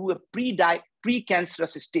is to do a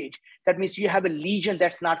pre-cancerous stage. That means you have a lesion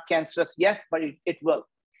that's not cancerous yet, but it will.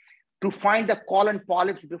 To find the colon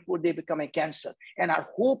polyps before they become a cancer. And our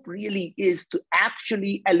hope really is to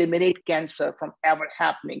actually eliminate cancer from ever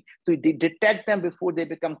happening, to detect them before they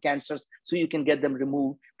become cancers, so you can get them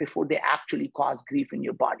removed before they actually cause grief in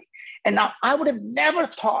your body. And now I would have never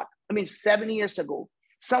thought, 7 years ago,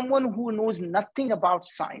 someone who knows nothing about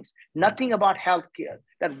science, nothing about healthcare,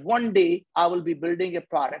 that one day I will be building a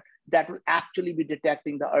product that will actually be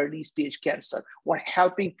detecting the early stage cancer or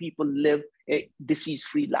helping people live a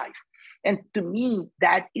disease-free life. And to me,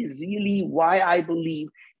 that is really why I believe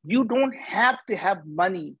you don't have to have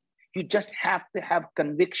money. You just have to have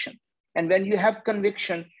conviction. And when you have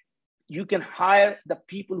conviction, you can hire the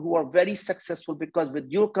people who are very successful, because with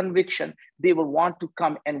your conviction, they will want to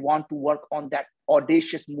come and want to work on that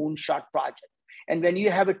audacious moonshot project. And when you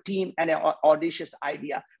have a team and an audacious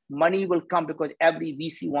idea, money will come, because every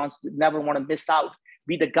VC never want to miss out,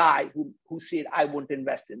 be the guy who said, I won't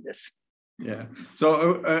invest in this. Yeah.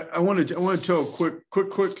 So I want to tell a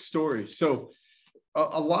quick story. So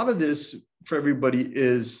a lot of this for everybody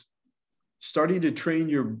is starting to train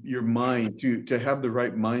your mind to have the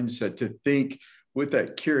right mindset, to think with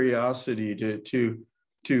that curiosity, to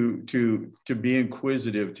be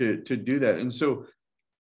inquisitive, to do that. And so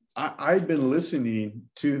I've been listening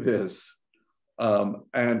to this, and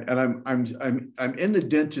I'm in the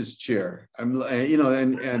dentist chair. And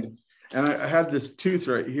I have this tooth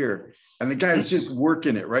right here, and the guy's just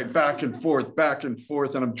working it right back and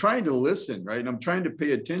forth, and I'm trying to listen, right? And I'm trying to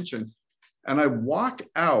pay attention. And I walk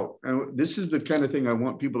out, and this is the kind of thing I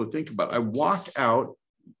want people to think about. I walk out,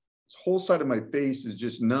 this whole side of my face is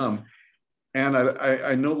just numb, and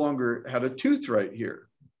I no longer had a tooth right here.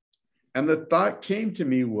 And the thought came to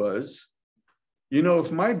me was,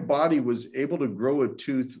 if my body was able to grow a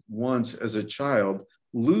tooth once as a child,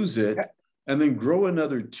 lose it, and then grow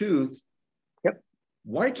another tooth,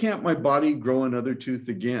 why can't my body grow another tooth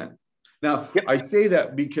again? Now, I say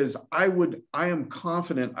that because I am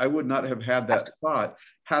confident I would not have had that thought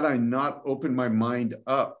had I not opened my mind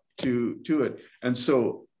up to it. And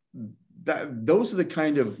so those are the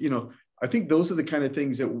kind of, I think those are the kind of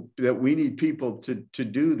things that we need people to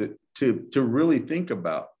do, that to really think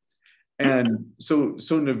about. And so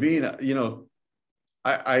Naveen,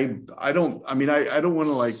 I don't want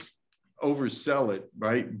to like oversell it,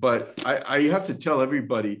 right? But I have to tell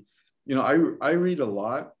everybody, I read a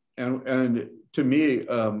lot, and to me,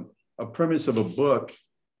 a premise of a book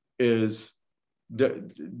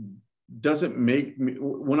doesn't make me,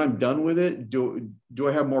 when I'm done with it, do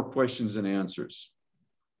I have more questions than answers?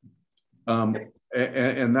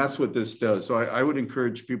 And that's what this does. So I would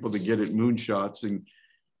encourage people to get it moonshots,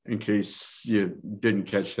 in case you didn't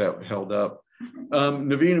catch that held up.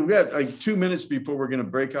 Naveen, we got like 2 minutes before we're going to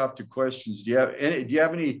break off to questions. Do you have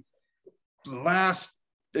any last,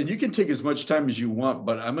 and you can take as much time as you want,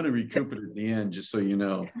 but I'm going to recoup it at the end, just so you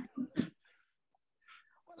know.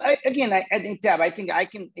 I think, Tab, I think I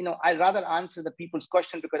can, I'd rather answer the people's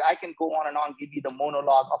question, because I can go on and on, give you the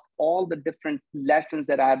monologue of all the different lessons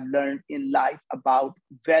that I've learned in life about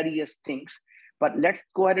various things. But let's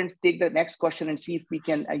go ahead and take the next question and see if we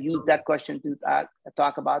can use that question to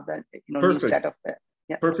talk about that, new set of.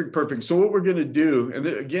 Yeah. Perfect. So what we're going to do, and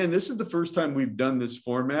again, this is the first time we've done this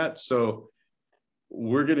format, so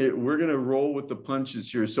we're gonna roll with the punches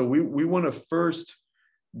here. So we want to first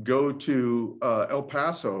go to El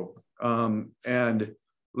Paso and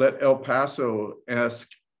let El Paso ask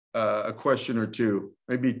a question or two,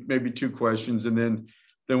 maybe two questions, and then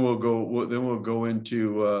we'll go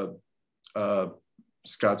into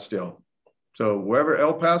Scottsdale. So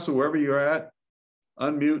El Paso, wherever you're at,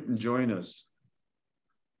 unmute and join us.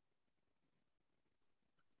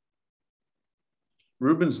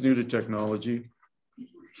 Ruben's new to technology.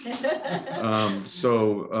 Hey,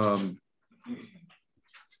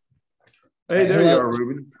 there you are,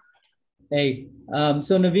 Ruben. Hey,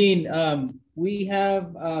 so Naveen, we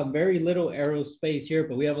have very little aerospace here,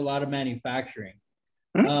 but we have a lot of manufacturing.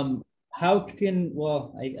 How can,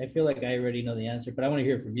 I feel like I already know the answer, but I want to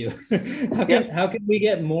hear from you. How can we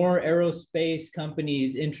get more aerospace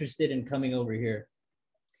companies interested in coming over here?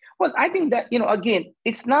 Well, I think that, again,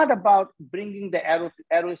 it's not about bringing the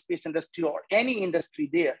aerospace industry or any industry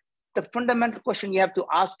there. The fundamental question you have to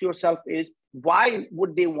ask yourself is, why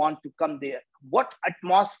would they want to come there? what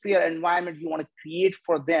atmosphere, environment you want to create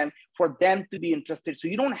for them to be interested. So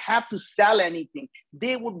you don't have to sell anything.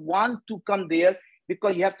 They would want to come there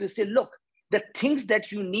because you have to say, look, the things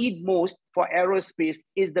that you need most for aerospace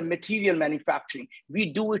is the material manufacturing.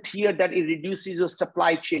 We do it here that it reduces your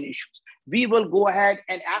supply chain issues. We will go ahead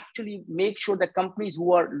and actually make sure the companies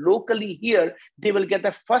who are locally here, they will get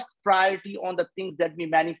the first priority on the things that we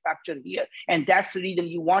manufacture here. And that's the reason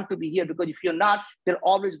you want to be here, because if you're not, there are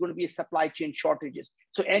always going to be supply chain shortages.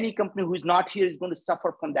 So any company who is not here is going to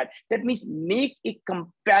suffer from that. That means make a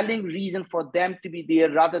compelling reason for them to be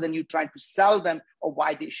there rather than you trying to sell them or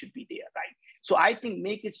why they should be there, right? So I think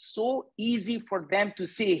make it so easy for them to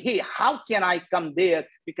say, hey, how can I come there?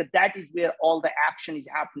 Because that is where all the action is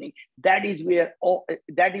happening. That is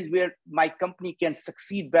where my company can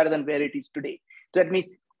succeed better than where it is today. So that means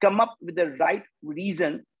come up with the right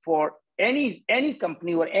reason for any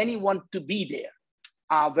company or anyone to be there.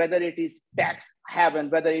 Whether it is tax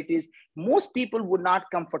haven, whether it is, most people would not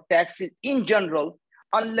come for taxes in general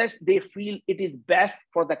unless they feel it is best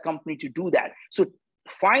for the company to do that. So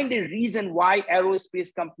find a reason why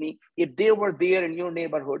aerospace company, if they were there in your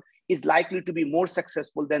neighborhood, is likely to be more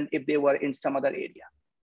successful than if they were in some other area.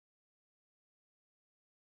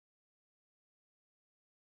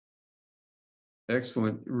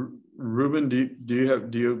 Excellent. Ruben, do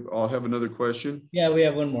you all have another question? Yeah, we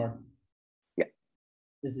have one more. Yeah.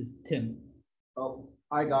 This is Tim. Oh,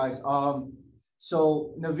 hi guys.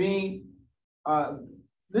 So Naveen,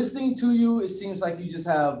 listening to you, it seems like you just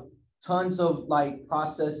have tons of like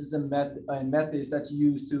processes and methods that you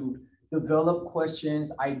use to develop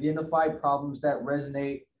questions, identify problems that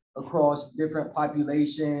resonate across different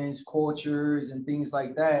populations, cultures, and things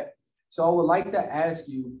like that. So I would like to ask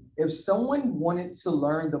you, if someone wanted to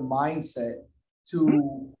learn the mindset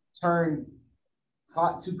to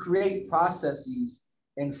create processes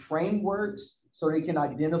and frameworks so they can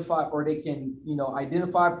identify, or they can,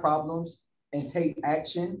 identify problems and take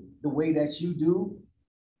action the way that you do,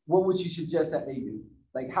 what would you suggest that they do?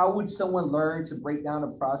 Like, how would someone learn to break down a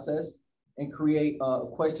process and create a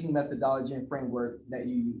questioning methodology and framework that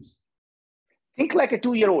you use? Think like a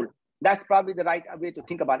 2-year-old. That's probably the right way to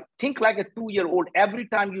think about it. Think like a 2-year-old. Every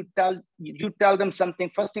time you tell them something,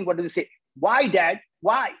 first thing, what do they say? Why, Dad?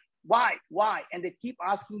 Why? And they keep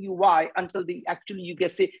asking you why until you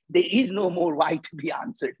get say, there is no more why to be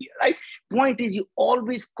answered here, right? Point is, you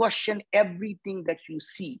always question everything that you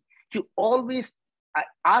see. You always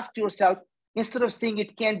ask yourself, instead of saying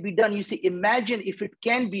it can't be done, you say, imagine if it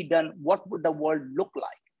can be done, what would the world look like?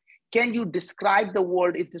 Can you describe the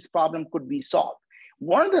world if this problem could be solved?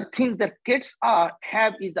 One of the things that kids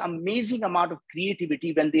have is amazing amount of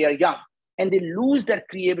creativity when they are young, and they lose that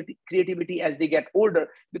creativity as they get older,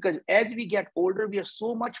 because as we get older, we are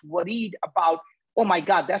so much worried about, oh my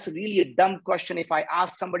God, that's really a dumb question. If I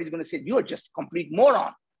ask, somebody's going to say, you're just a complete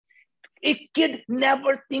moron. A kid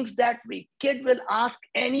never thinks that way. Kid will ask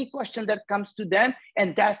any question that comes to them,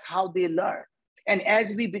 and that's how they learn. And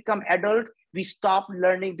as we become adult, we stop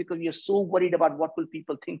learning because we are so worried about what will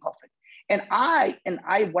people think of it. And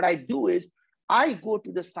what I do is I go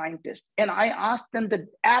to the scientists and I ask them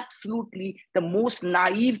absolutely the most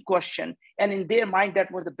naive question. And in their mind,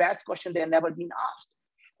 that was the best question they had never been asked.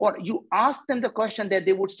 Or you ask them the question that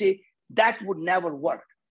they would say, that would never work.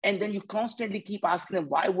 And then you constantly keep asking them,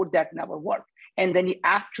 why would that never work? And then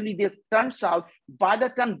it turns out, by the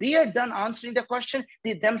time they are done answering the question,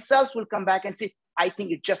 they themselves will come back and say, I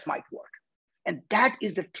think it just might work. And that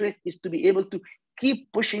is the trick, is to be able to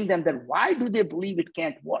keep pushing them that why do they believe it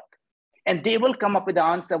can't work? And they will come up with the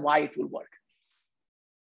answer why it will work.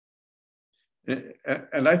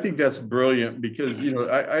 And I think that's brilliant, because,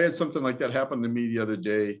 I had something like that happen to me the other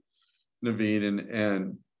day, Naveen,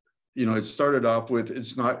 and it started off with,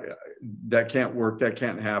 it's not, that can't work, that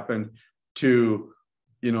can't happen, to,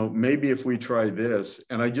 maybe if we try this.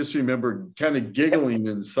 And I just remember kind of giggling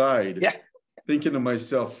inside, thinking to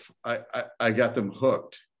myself, I got them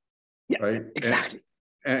hooked, right? Exactly.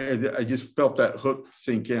 And I just felt that hook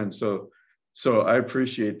sink in. So I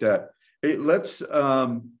appreciate that. Hey, let's,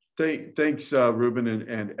 thanks, Ruben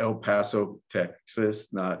and El Paso, Texas,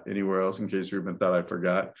 not anywhere else, in case Ruben thought I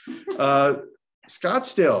forgot.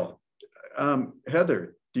 Scottsdale.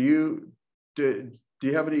 Heather, do you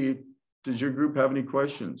have any, does your group have any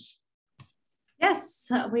questions?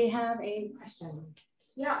 Yes, we have a question.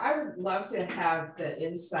 Yeah, I would love to have the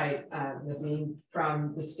insight, Naveen,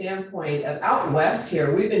 from the standpoint of out west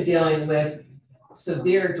here. We've been dealing with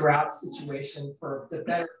severe drought situation for the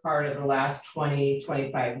better part of the last 20,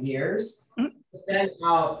 25 years. But then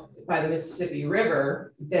out by the Mississippi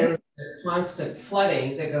River, there's a constant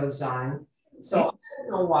flooding that goes on. So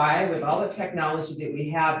know why, with all the technology that we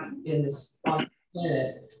have in this on the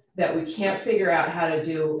planet, that we can't figure out how to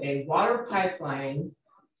do a water pipeline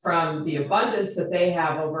from the abundance that they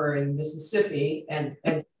have over in Mississippi and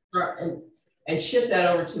ship that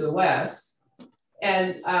over to the West,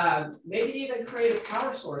 and maybe even create a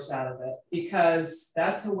power source out of it, because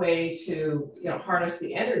that's a way to harness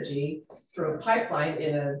the energy through a pipeline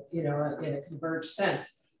in a converged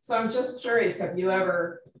sense. So I'm just curious, have you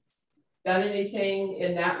ever done anything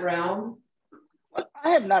in that realm? Well, I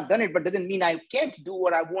have not done it, but doesn't mean I can't do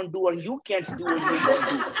or I won't do or you can't do or you won't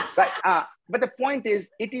do, right? But the point is,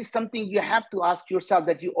 it is something you have to ask yourself,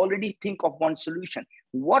 that you already think of one solution.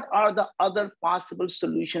 What are the other possible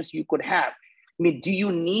solutions you could have? I mean, do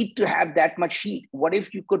you need to have that much heat? What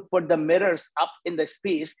if you could put the mirrors up in the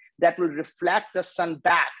space that will reflect the sun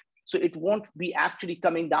back, so it won't be actually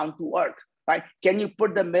coming down to earth, right? Can you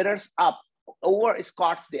put the mirrors up over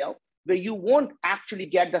Scottsdale, where you won't actually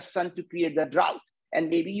get the sun to create the drought, and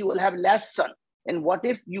maybe you will have less sun? And what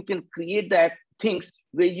if you can create that things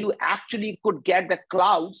where you actually could get the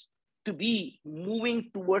clouds to be moving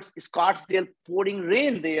towards Scottsdale, pouring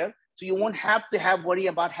rain there, so you won't have to worry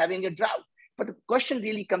about having a drought? But the question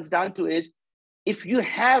really comes down to is, if you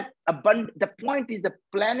have abundant, the point is the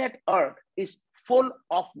planet Earth is full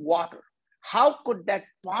of water. How could that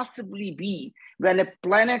possibly be when a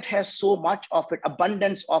planet has so much of it,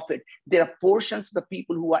 abundance of it? There are portions of the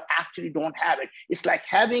people who are actually don't have it. It's like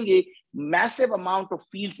having a massive amount of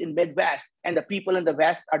fields in Midwest, and the people in the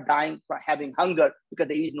West are dying from having hunger because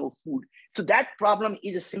there is no food. So that problem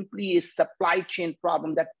is simply a supply chain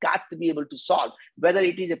problem that got to be able to solve, whether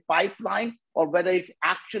it is a pipeline or whether it's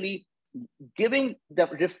actually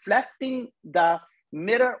reflecting the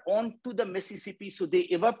mirror onto the Mississippi, so they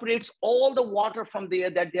evaporates all the water from there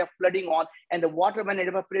that they're flooding on, and the water, when it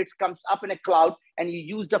evaporates, comes up in a cloud, and you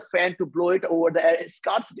use the fan to blow it over the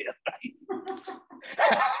Scottsdale,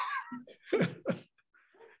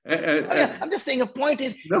 right? I'm just saying, a point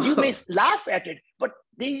is, you may laugh at it, but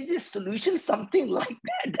there is a solution, something like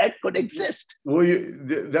that could exist. Well,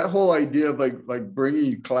 that whole idea of like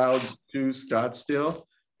bringing clouds to Scottsdale.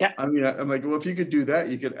 Yeah. I mean, I'm like, well, if you could do that,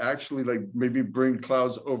 you could actually like maybe bring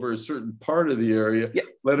clouds over a certain part of the area,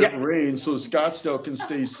 let it rain, so Scottsdale can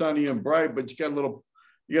stay sunny and bright, but you got a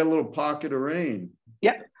little pocket of rain.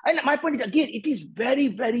 Yeah. And my point is, again, it is very,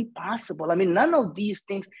 very possible. I mean, none of these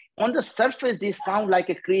things on the surface, they sound like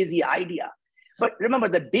a crazy idea. But remember,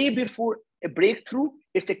 the day before a breakthrough,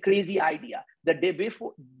 it's a crazy idea. The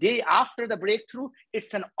day after the breakthrough,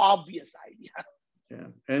 it's an obvious idea. Yeah,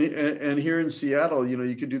 and here in Seattle,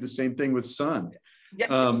 you can do the same thing with sun.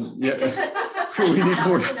 Yeah. We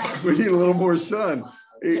need a little more sun.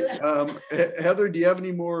 Heather, do you have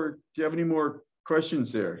any more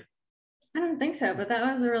questions there? I don't think so, but that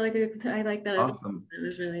was a really good. I like that. Awesome. It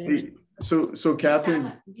was really interesting. So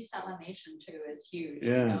Catherine, desalination too is huge.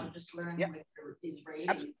 Yeah. Just learning with these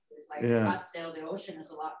ratings. It's like Yeah. Scottsdale, the ocean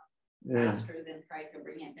is a lot faster than trying to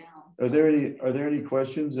bring it down. So. Are there any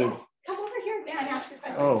questions? Yes. Come over here and ask a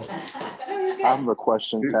question. Oh. I have a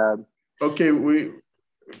question, Tab. Okay, go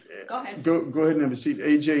ahead. Go ahead and have a seat.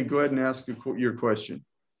 AJ, go ahead and ask your question.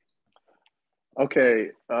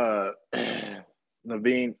 Okay,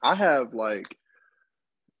 Naveen, I have like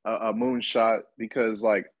a moonshot because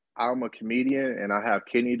like I'm a comedian and I have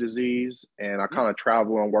kidney disease, and I kind of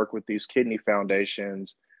travel and work with these kidney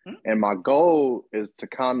foundations, and my goal is to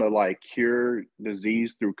kind of like cure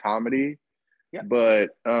disease through comedy. Yeah. But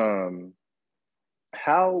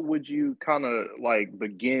how would you kind of like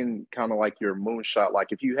begin kind of like your moonshot? Like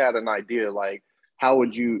if you had an idea, like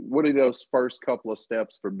what are those first couple of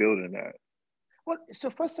steps for building that? Well, so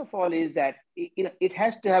first of all is that it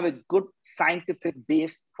has to have a good scientific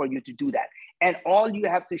base for you to do that. And all you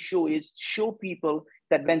have to show people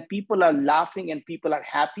that when people are laughing and people are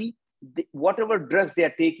happy, whatever drugs they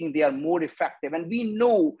are taking, they are more effective. And we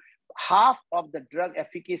know half of the drug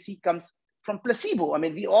efficacy comes from placebo. I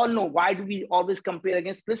mean, we all know, why do we always compare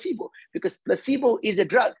against placebo? Because placebo is a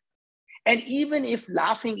drug. And even if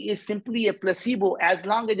laughing is simply a placebo, as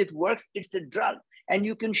long as it works, it's a drug. And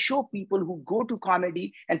you can show people who go to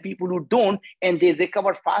comedy and people who don't, and they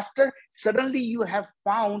recover faster. Suddenly you have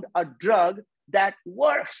found a drug that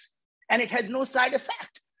works and it has no side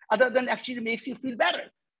effect other than actually makes you feel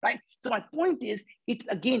better, right? So my point is,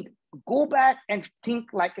 again, go back and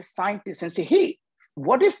think like a scientist and say, hey,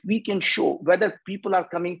 what if we can show whether people are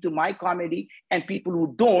coming to my comedy and people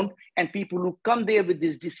who don't, and people who come there with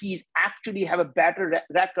this disease actually have a better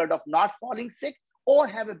record of not falling sick, or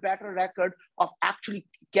have a better record of actually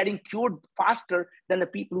getting cured faster than the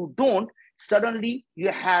people who don't. suddenly you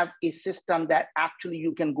have a system that actually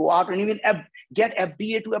you can go out and even get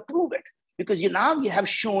FDA to approve it, because now you have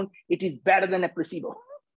shown it is better than a placebo.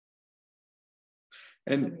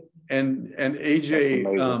 And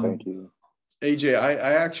AJ, thank you. AJ,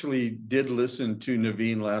 I actually did listen to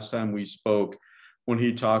Naveen last time we spoke when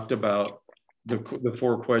he talked about the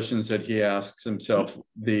 4 questions that he asks himself.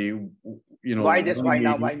 Why this, why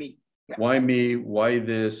now, why me? Yeah. Why me, why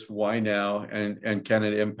this, why now, and can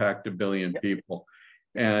it impact 1 billion people?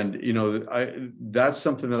 And that's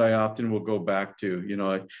something that I often will go back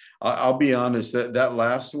to. I'll be honest, that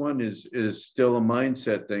last one is still a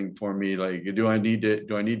mindset thing for me. Like, do I need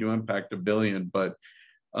to impact 1 billion? But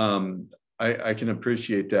I can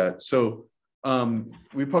appreciate that. So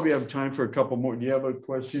we probably have time for a couple more. Do you have a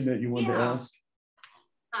question that you wanted to ask?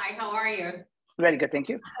 Hi, how are you? Very good, thank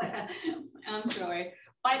you. I'm Joy.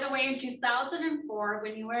 By the way, in 2004,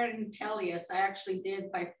 when you were at Intelius, I actually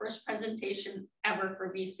did my first presentation ever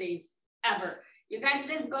for VCs, ever. You guys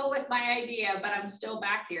didn't go with my idea, but I'm still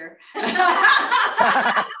back here.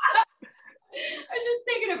 I'm just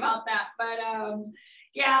thinking about that. But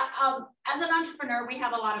as an entrepreneur, we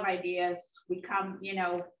have a lot of ideas. We come, we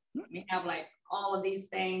have like all of these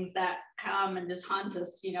things that come and just hunt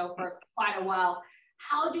us, for quite a while.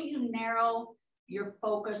 How do you narrow your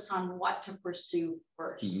focus on what to pursue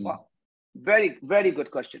first? Well, very, very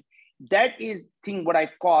good question. That is what I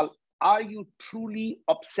call, are you truly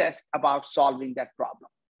obsessed about solving that problem?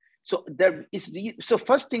 So so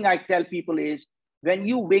first thing I tell people is, when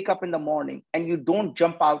you wake up in the morning and you don't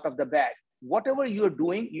jump out of the bed, whatever you're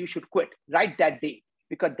doing, you should quit right that day,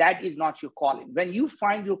 because that is not your calling. When you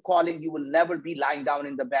find your calling, you will never be lying down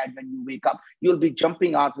in the bed when you wake up. You'll be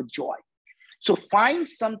jumping out with joy. So find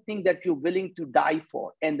something that you're willing to die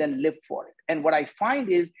for and then live for it. And what I find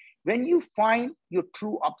is, when you find your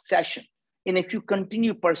true obsession, and if you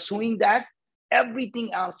continue pursuing that,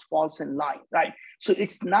 everything else falls in line, right? So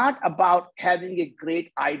it's not about having a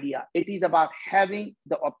great idea. It is about having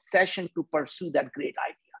the obsession to pursue that great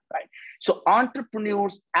idea, right? So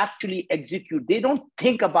entrepreneurs actually execute. They don't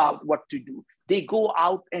think about what to do. They go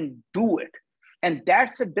out and do it. And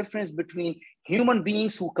that's the difference between human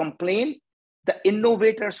beings who complain, the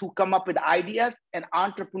innovators who come up with ideas, and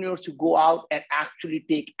entrepreneurs who go out and actually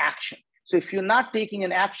take action. So if you're not taking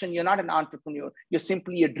an action, you're not an entrepreneur. You're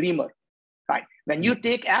simply a dreamer, right? When you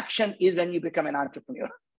take action is when you become an entrepreneur.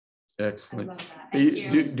 Excellent.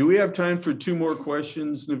 Do we have time for 2 more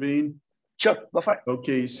questions, Naveen? Sure, go for it.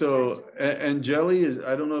 Okay, so Angeli is,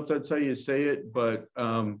 I don't know if that's how you say it, but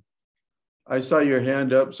I saw your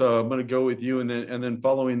hand up, so I'm going to go with you, and then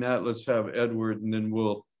following that, let's have Edward, and then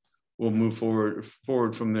we'll move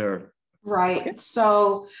forward from there. Right.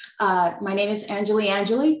 So my name is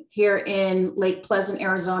Angeli here in Lake Pleasant,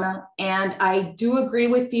 Arizona. And I do agree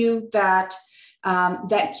with you that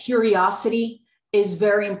that curiosity is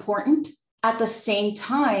very important. At the same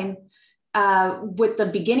time, with the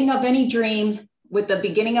beginning of any dream, with the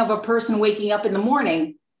beginning of a person waking up in the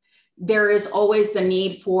morning, there is always the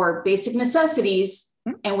need for basic necessities,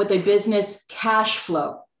 and with a business, cash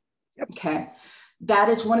flow. Okay. That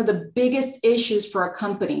is one of the biggest issues for a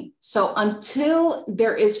company. So until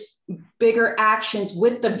there is bigger actions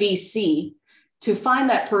with the VC to find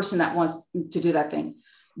that person that wants to do that thing,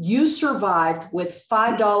 you survived with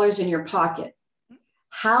 $5 in your pocket.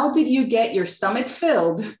 How did you get your stomach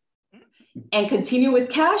filled and continue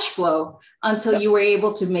with cash flow until you were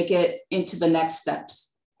able to make it into the next steps?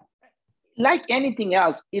 Like anything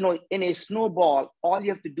else, in a snowball, all you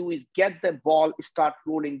have to do is get the ball, start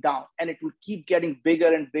rolling down, and it will keep getting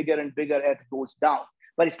bigger and bigger and bigger as it goes down.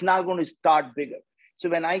 But it's not going to start bigger. So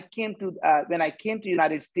when I came to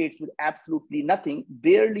United States with absolutely nothing,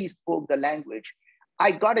 barely spoke the language,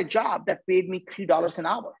 I got a job that paid me $3 an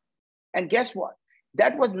hour. And guess what?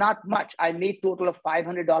 That was not much. I made total of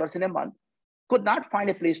 $500 in a month. Could not find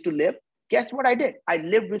a place to live. Guess what I did? I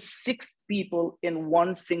lived with 6 people in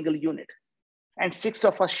one single unit. And 6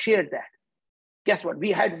 of us shared that. Guess what?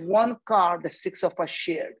 We had one car that 6 of us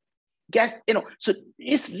shared. So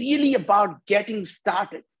it's really about getting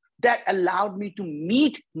started. That allowed me to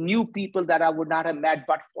meet new people that I would not have met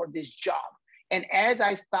but for this job. And as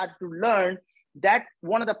I started to learn, that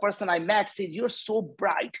one of the person I met said, "You're so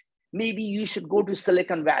bright. Maybe you should go to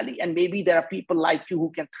Silicon Valley, and maybe there are people like you who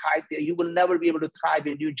can thrive there. You will never be able to thrive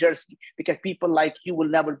in New Jersey because people like you will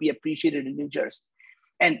never be appreciated in New Jersey."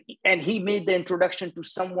 And he made the introduction to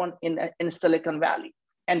someone in Silicon Valley.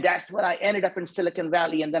 And that's where I ended up in Silicon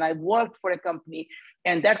Valley. And then I worked for a company,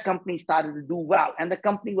 and that company started to do well. And the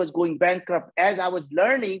company was going bankrupt. As I was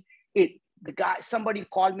learning it, somebody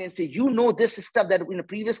called me and said, you know, this stuff that in a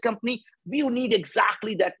previous company, we need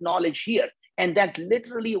exactly that knowledge here. And that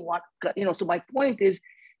literally what, so my point is,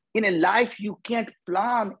 in a life, you can't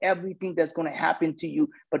plan everything that's going to happen to you.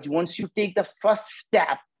 But once you take the first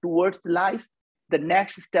step towards life, the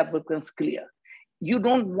next step becomes clear. You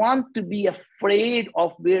don't want to be afraid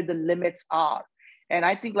of where the limits are. And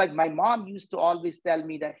I think like my mom used to always tell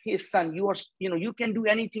me that, hey, son, you can do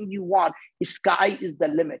anything you want. Sky is the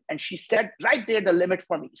limit. And she said right there, the limit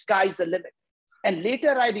for me, sky is the limit. And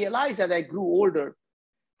later I realized as I grew older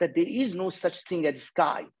that there is no such thing as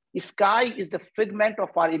sky. Sky is the figment of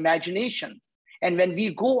our imagination. And when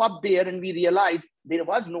we go up there and we realize there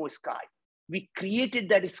was no sky, we created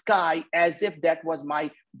that sky as if that was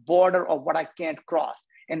my border of what I can't cross.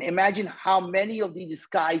 And imagine how many of these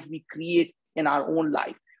skies we create in our own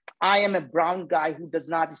life. I am a brown guy who does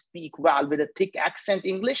not speak well with a thick accent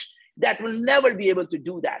English. That will never be able to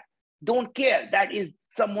do that. Don't care. That is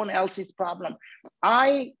someone else's problem.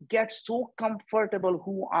 I get so comfortable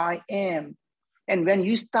who I am. And when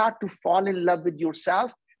you start to fall in love with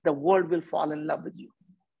yourself, the world will fall in love with you.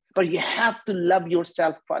 But you have to love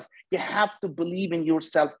yourself first. You have to believe in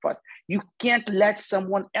yourself first. You can't let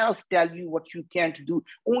someone else tell you what you can't do.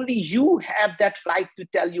 Only you have that right to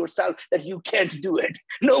tell yourself that you can't do it.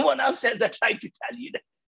 No one else has that right to tell you that.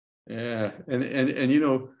 Yeah, and you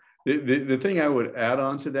know, the thing I would add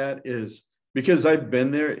on to that is, because I've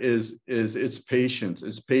been there, is it's patience.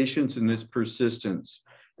 It's patience and it's persistence.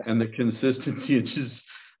 And the consistency, it's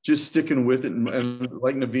just sticking with it, and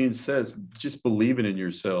like Naveen says, just believing in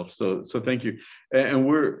yourself. So thank you.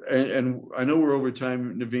 And I know we're over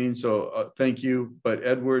time, Naveen. So thank you. But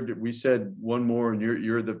Edward, we said one more, and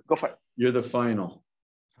you're the final.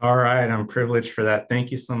 All right, I'm privileged for that. Thank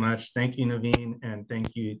you so much. Thank you, Naveen, and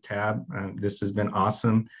thank you, Tab. This has been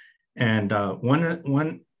awesome. And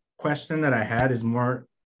one question that I had is more,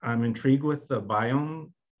 I'm intrigued with the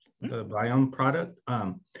Viome product.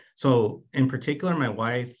 So in particular, my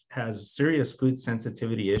wife has serious food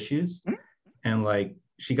sensitivity issues, and like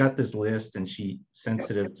she got this list, and she's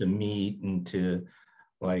sensitive to meat and to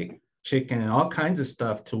like chicken and all kinds of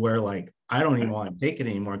stuff, to where like I don't even want to take it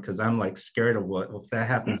anymore because I'm like scared of what if that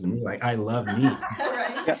happens to me. Like I love meat.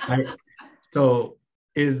 So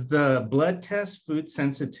is the blood test food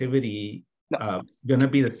sensitivity going to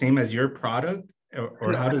be the same as your product,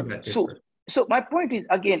 or how does that differ? So my point is,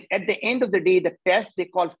 again, at the end of the day, the test they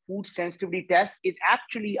call food sensitivity test is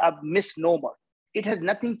actually a misnomer. It has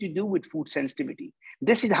nothing to do with food sensitivity.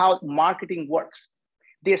 This is how marketing works.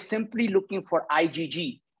 They're simply looking for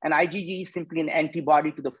IgG, and IgG is simply an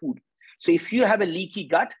antibody to the food. So if you have a leaky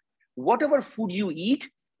gut, whatever food you eat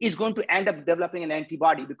is going to end up developing an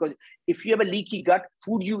antibody, because if you have a leaky gut,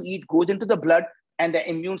 food you eat goes into the blood and the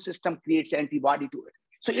immune system creates antibody to it.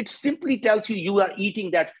 So it simply tells you you are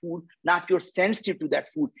eating that food, not you're sensitive to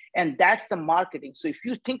that food. And that's the marketing. So if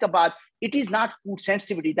you think about it, is not food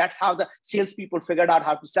sensitivity. That's how the salespeople figured out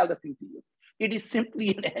how to sell the thing to you. It is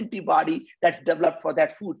simply an antibody that's developed for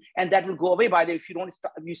that food. And that will go away. By the way, if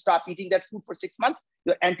you stop eating that food for 6 months,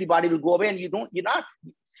 your antibody will go away, and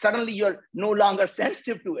suddenly you're no longer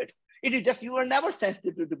sensitive to it. It is just you were never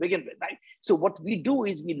sensitive to begin with, right? So what we do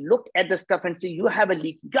is we look at the stuff and say, you have a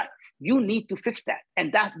leaky gut. You need to fix that.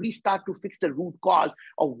 And that we start to fix the root cause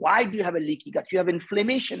of why do you have a leaky gut? You have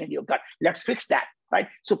inflammation in your gut. Let's fix that, right?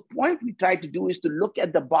 So point we try to do is to look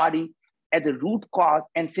at the body at the root cause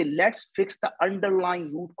and say, let's fix the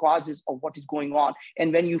underlying root causes of what is going on.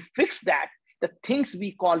 And when you fix that, the things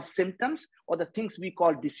we call symptoms or the things we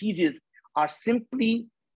call diseases are simply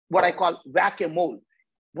what I call whack-a-mole.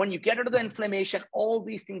 When you get rid of the inflammation, all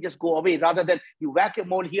these things just go away, rather than you whack a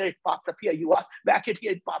mole here, it pops up here. You whack it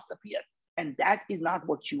here, it pops up here. And that is not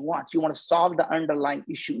what you want. You want to solve the underlying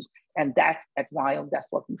issues. And that's at Viome, that's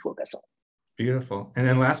what we focus on. Beautiful. And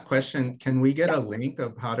then last question, can we get a link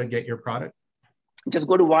of how to get your product? Just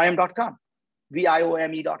go to viome.com,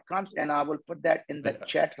 viome.com, and I will put that in the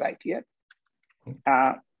chat right here.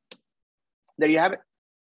 There you have it.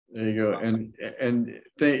 There you go. And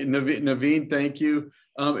Naveen, thank you.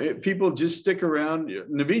 People just stick around.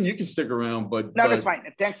 Naveen, you can stick around, but that's fine.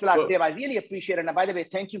 Thanks a lot, Dave. I really appreciate it. And by the way,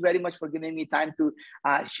 thank you very much for giving me time to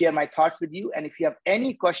share my thoughts with you. And if you have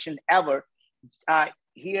any question ever,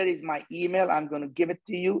 here is my email. I'm going to give it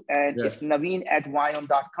to you, and it's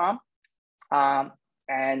naveen@viome.com.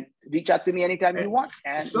 And reach out to me anytime you want.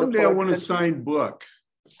 And someday I want a signed book.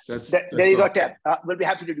 There you go, Ted. We'll be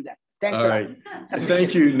happy to do that. Thanks. All right.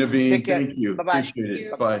 Thank you, Naveen. Thank you. Bye-bye. Appreciate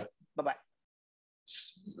it. Bye. Bye-bye.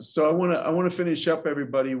 So I want to finish up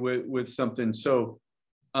everybody with something. So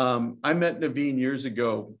I met Naveen years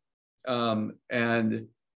ago, and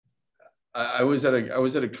I was at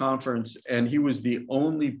a conference, and he was the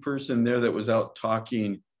only person there that was out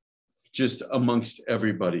talking just amongst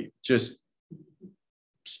everybody, just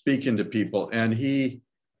speaking to people. And he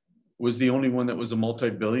was the only one that was a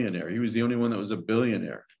multi-billionaire. He was the only one that was a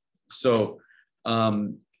billionaire. So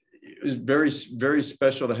it was very, very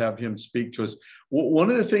special to have him speak to us. One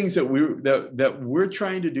of the things that we're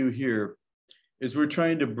trying to do here is we're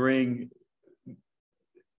trying to bring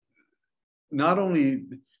not only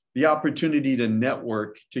the opportunity to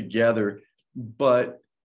network together, but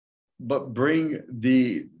bring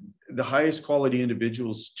the highest quality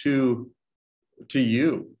individuals to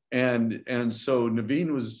you. And so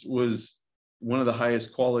Naveen was one of the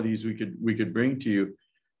highest qualities we could bring to you.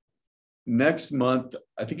 Next month,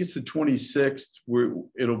 I think it's the 26th,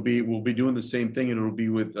 we'll be doing the same thing, and it'll be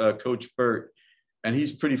with Coach Burt, and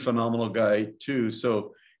he's a pretty phenomenal guy too.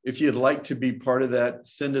 So if you'd like to be part of that,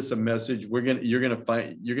 send us a message. You're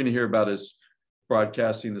gonna hear about us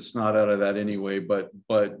broadcasting the snot out of that anyway,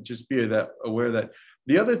 but just be aware of that.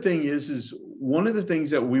 The other thing is one of the things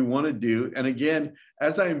that we want to do, and again,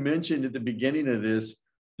 as I mentioned at the beginning of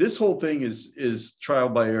this whole thing is trial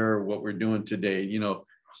by error, what we're doing today. You know,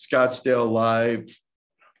 Scottsdale live,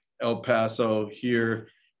 El Paso here,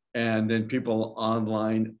 and then people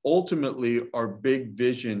online. Ultimately, our big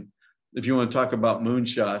vision, if you want to talk about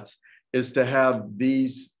moonshots, is to have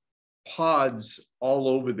these pods all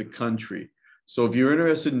over the country. So if you're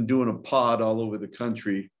interested in doing a pod all over the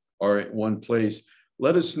country or at one place,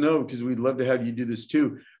 let us know, because we'd love to have you do this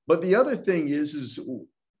too. But the other thing is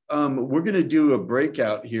we're going to do a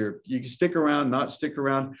breakout here. You can stick around, not stick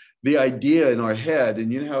around. The idea in our head,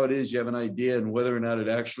 and you know how it is, you have an idea and whether or not it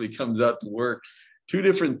actually comes out to work, two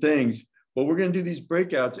different things. But we're going to do these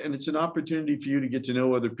breakouts, and it's an opportunity for you to get to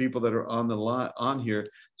know other people that are on the line on here.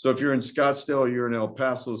 So if you're in Scottsdale, or you're in El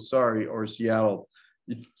Paso, or Seattle,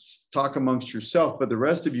 you talk amongst yourself. But the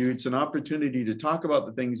rest of you, it's an opportunity to talk about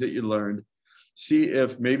the things that you learned. See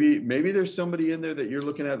if maybe there's somebody in there that you're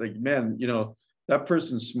looking at like, man, you know, that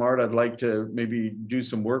person's smart. I'd like to maybe do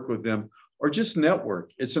some work with them, or just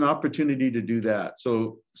network. It's an opportunity to do that.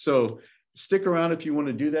 So stick around if you want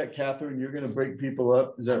to do that, Catherine. You're going to break people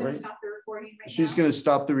up. Is that right? Stop the recording right She's now. going to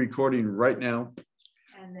stop the recording right now.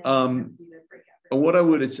 And then And what I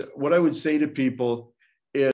would say to people